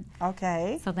fun.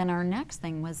 Okay. So then our next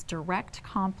thing was direct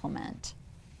complement.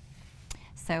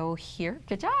 So here,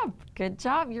 good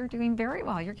job. You're doing very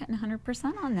well. You're getting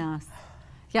 100% on this.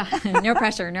 Yeah, no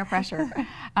pressure, no pressure.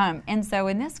 And so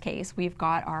in this case, we've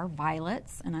got our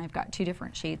violets, and I've got 2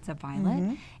 different shades of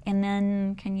violet. And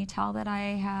then can you tell that I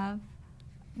have,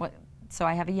 so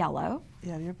I have a yellow.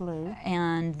 Yeah, you're blue.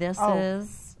 And this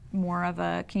is more of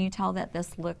a, can you tell that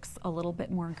this looks a little bit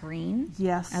more green?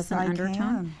 Yes, as an I undertone?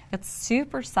 can. It's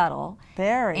super subtle.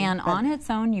 Very. And on its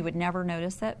own, you would never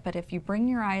notice it, but if you bring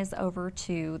your eyes over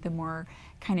to the more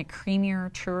kind of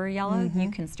creamier, truer yellow,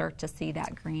 you can start to see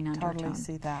that green undertone. Totally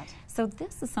see that. So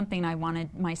this is something I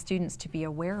wanted my students to be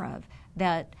aware of,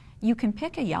 that you can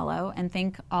pick a yellow and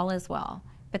think all is well,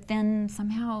 but then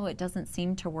somehow it doesn't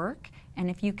seem to work. And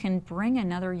if you can bring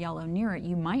another yellow near it,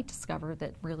 you might discover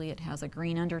that really it has a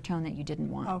green undertone that you didn't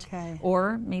want. Okay.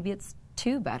 Or maybe it's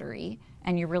too buttery,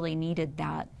 and you really needed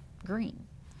that green.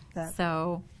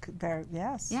 So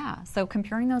yes. Yeah, so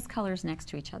comparing those colors next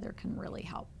to each other can really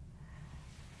help.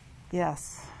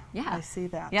 Yes. Yeah. I see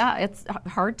that. Yeah, it's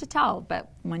hard to tell,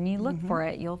 but when you look for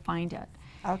it, you'll find it.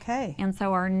 Okay. And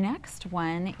so our next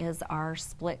one is our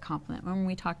split complement. When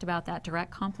we talked about that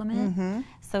direct complement,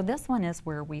 so this one is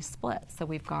where we split. So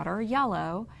we've got our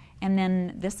yellow, and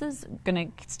then this is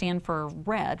going to stand for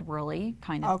red, really,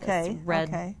 kind of this red.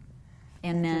 Okay.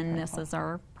 And then this is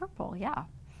our purple, yeah.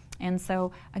 And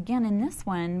so again, in this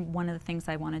one of the things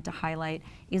I wanted to highlight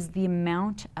is the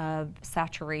amount of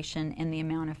saturation and the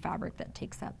amount of fabric that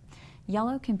takes up.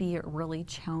 Yellow can be a really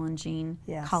challenging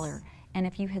color. And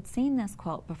if you had seen this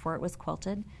quilt before it was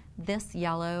quilted, this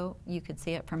yellow, you could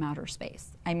see it from outer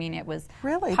space. I mean, it was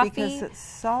really puffy. Because it's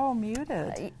so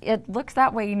muted. It looks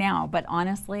that way now, but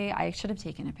honestly, I should have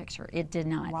taken a picture. It did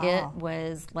not. Wow. It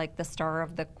was like the star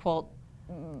of the quilt,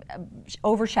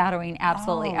 overshadowing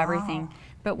absolutely everything.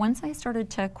 But once I started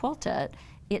to quilt it,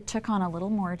 it took on a little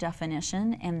more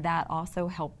definition, and that also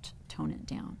helped tone it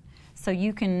down. So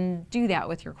you can do that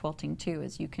with your quilting too,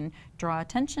 is you can draw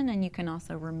attention and you can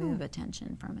also remove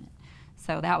attention from it.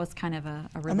 So that was kind of a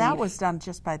relief. And that was done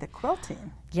just by the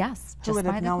quilting. Yes, just Who would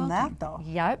by have the known quilting. that though?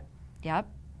 Yep.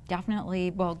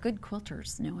 Definitely. Well, good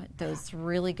quilters know it. Those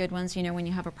really good ones, you know, when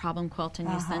you have a problem quilt and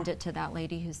you send it to that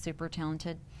lady who's super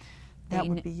talented. That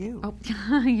would be you.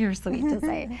 Oh, you're sweet to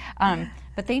say.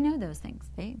 But they know those things.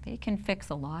 They can fix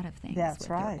a lot of things That's with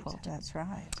right. their quilting. That's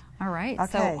right. All right.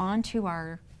 Okay. So on to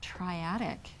our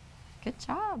triadic. Good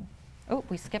job. Oh,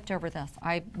 we skipped over this.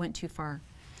 I went too far.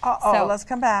 So let's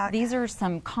come back. These are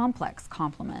some complex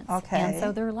complements. Okay. And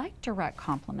so they're like direct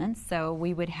complements. So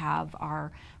we would have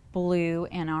our blue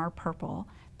and our purple.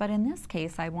 But in this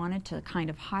case, I wanted to kind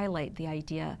of highlight the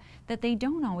idea that they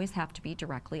don't always have to be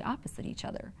directly opposite each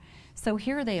other. So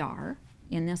here they are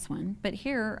in this one, but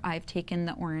here I've taken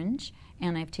the orange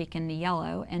and I've taken the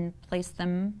yellow and placed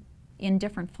them in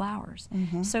different flowers.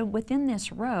 So within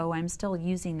this row, I'm still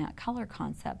using that color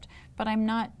concept, but I'm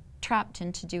not trapped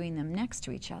into doing them next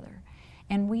to each other.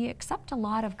 And we accept a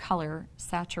lot of color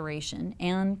saturation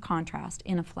and contrast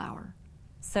in a flower.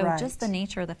 So just the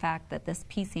nature of the fact that this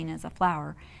piecing is a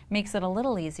flower makes it a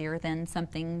little easier than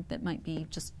something that might be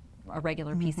just a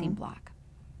regular piecing block.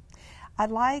 I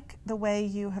like the way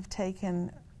you have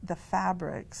taken the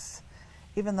fabrics,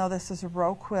 even though this is a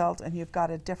row quilt and you've got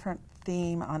a different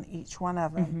theme on each one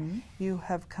of them. You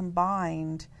have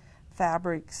combined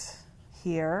fabrics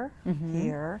here,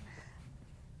 here,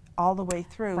 all the way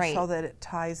through so that it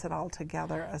ties it all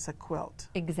together as a quilt.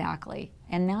 Exactly.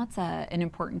 And that's an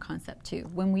important concept too.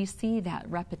 When we see that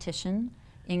repetition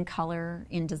in color,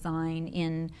 in design,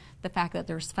 in the fact that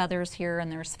there's feathers here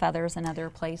and there's feathers in other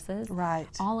places,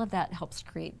 all of that helps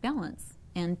create balance.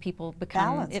 And people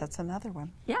become... Balance, that's another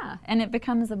one. Yeah, and it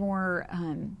becomes a more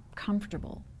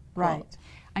comfortable quilt.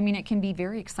 I mean, it can be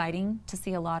very exciting to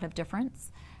see a lot of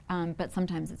difference, but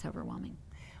sometimes it's overwhelming.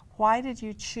 Why did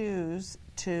you choose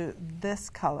this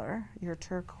color, your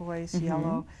turquoise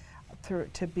yellow,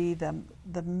 to be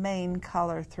the main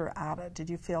color throughout it? Did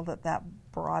you feel that that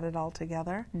brought it all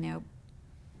together? Nope.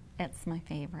 It's my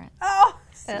favorite. Oh,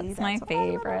 see, it's my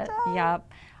favorite.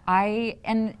 Yep.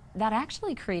 And that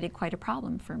actually created quite a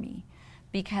problem for me,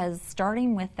 because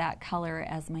starting with that color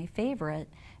as my favorite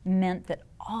meant that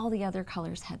all the other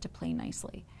colors had to play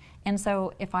nicely. And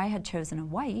so if I had chosen a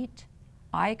white,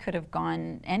 I could have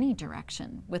gone any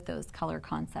direction with those color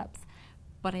concepts,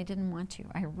 but I didn't want to.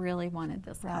 I really wanted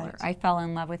this color. I fell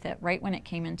in love with it right when it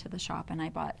came into the shop, and I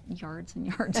bought yards and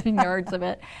yards and yards of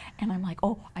it, and I'm like,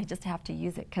 oh, I just have to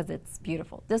use it because it's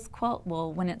beautiful. This quilt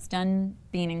will, when it's done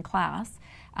being in class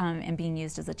and being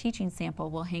used as a teaching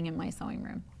sample, will hang in my sewing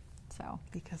room. So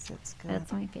because it's good.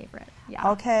 It's my favorite.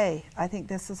 Yeah. Okay, I think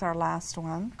this is our last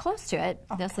one. Close to it.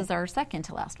 Okay. This is our second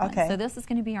to last one. Okay. So this is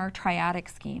going to be our triadic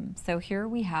scheme. So here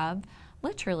we have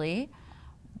literally,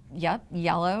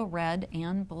 yellow, red,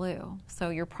 and blue. So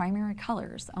your primary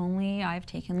colors. Only I've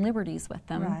taken liberties with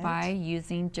them by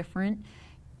using different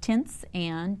tints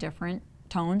and different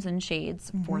tones and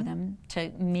shades for them to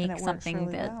make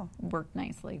something that worked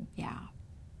nicely. Yeah.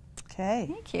 Okay.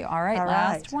 Thank you. All right,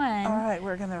 last one. All right,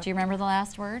 we're gonna. Do you remember the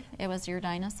last word? It was your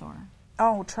dinosaur.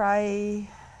 Oh, Tetratic.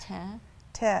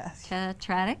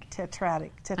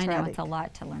 Tetratic. I know, it's a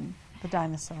lot to learn. The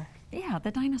dinosaur. Yeah,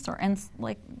 the dinosaur. And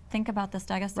like, think about the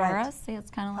Stegosaurus. See, it's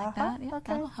kind of like that. Yeah,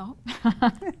 that'll help.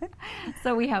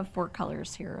 So we have 4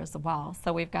 colors here as well.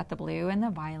 So we've got the blue and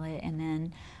the violet, and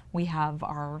then we have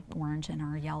our orange and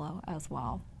our yellow as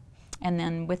well. And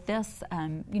then with this,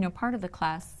 you know, part of the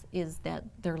class is that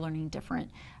they're learning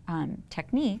different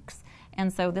techniques.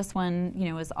 And so this one, you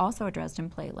know, is also a Dresden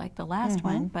plate like the last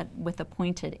one, but with a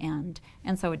pointed end,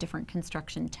 and so a different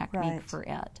construction technique for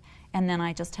it. And then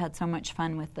I just had so much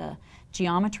fun with the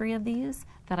geometry of these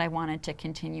that I wanted to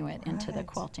continue it into the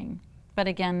quilting. But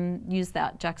again, use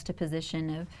that juxtaposition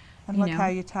of, and look how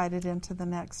you tied it into the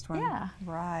next one. Yeah.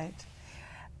 Right.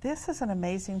 This is an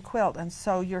amazing quilt, and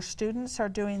so your students are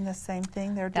doing the same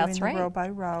thing. They're doing the row by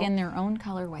row in their own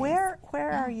colorways. Where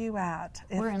are you at?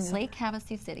 We're in Lake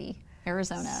Havasu City,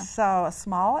 Arizona. So a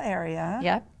small area.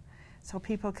 Yep. So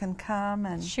people can come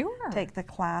and take the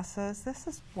classes. This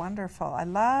is wonderful. I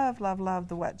love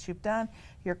what you've done.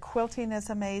 Your quilting is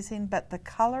amazing, but the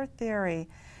color theory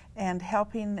and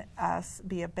helping us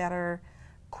be a better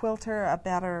quilter, a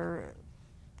better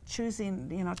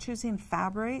choosing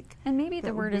fabric. And maybe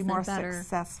the word isn't more better.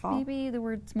 Successful. Maybe the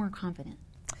word's more confident.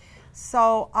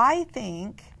 So I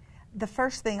think the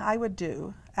first thing I would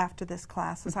do after this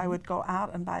class is I would go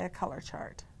out and buy a color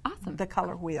chart. Awesome. The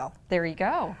color wheel. There you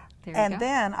go. And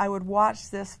then I would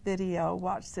watch this video,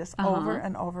 watch this over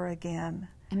and over again.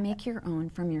 And make your own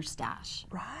from your stash.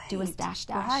 Right. Do a stash.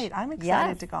 Right. I'm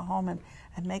excited to go home and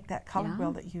make that color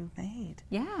wheel that you made.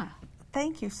 Yeah.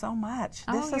 Thank you so much.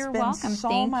 Oh, This has you're been welcome. so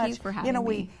Thank much. you for having me.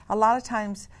 We a lot of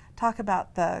times talk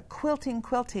about the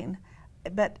quilting,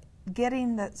 but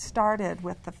getting that started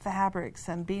with the fabrics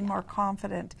and being more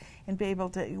confident and be able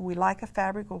to, we like a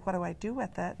fabric, well, what do I do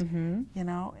with it? You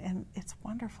know, and it's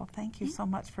wonderful. Thank you so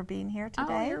much for being here today.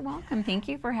 Oh, you're welcome. Thank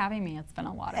you for having me. It's been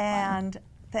a lot of fun. And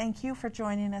thank you for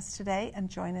joining us today, and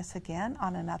join us again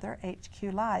on another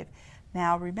HQ Live.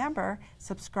 Now remember,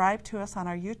 subscribe to us on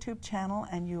our YouTube channel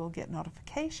and you will get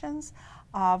notifications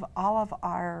of all of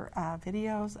our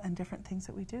videos and different things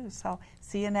that we do. So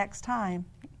see you next time.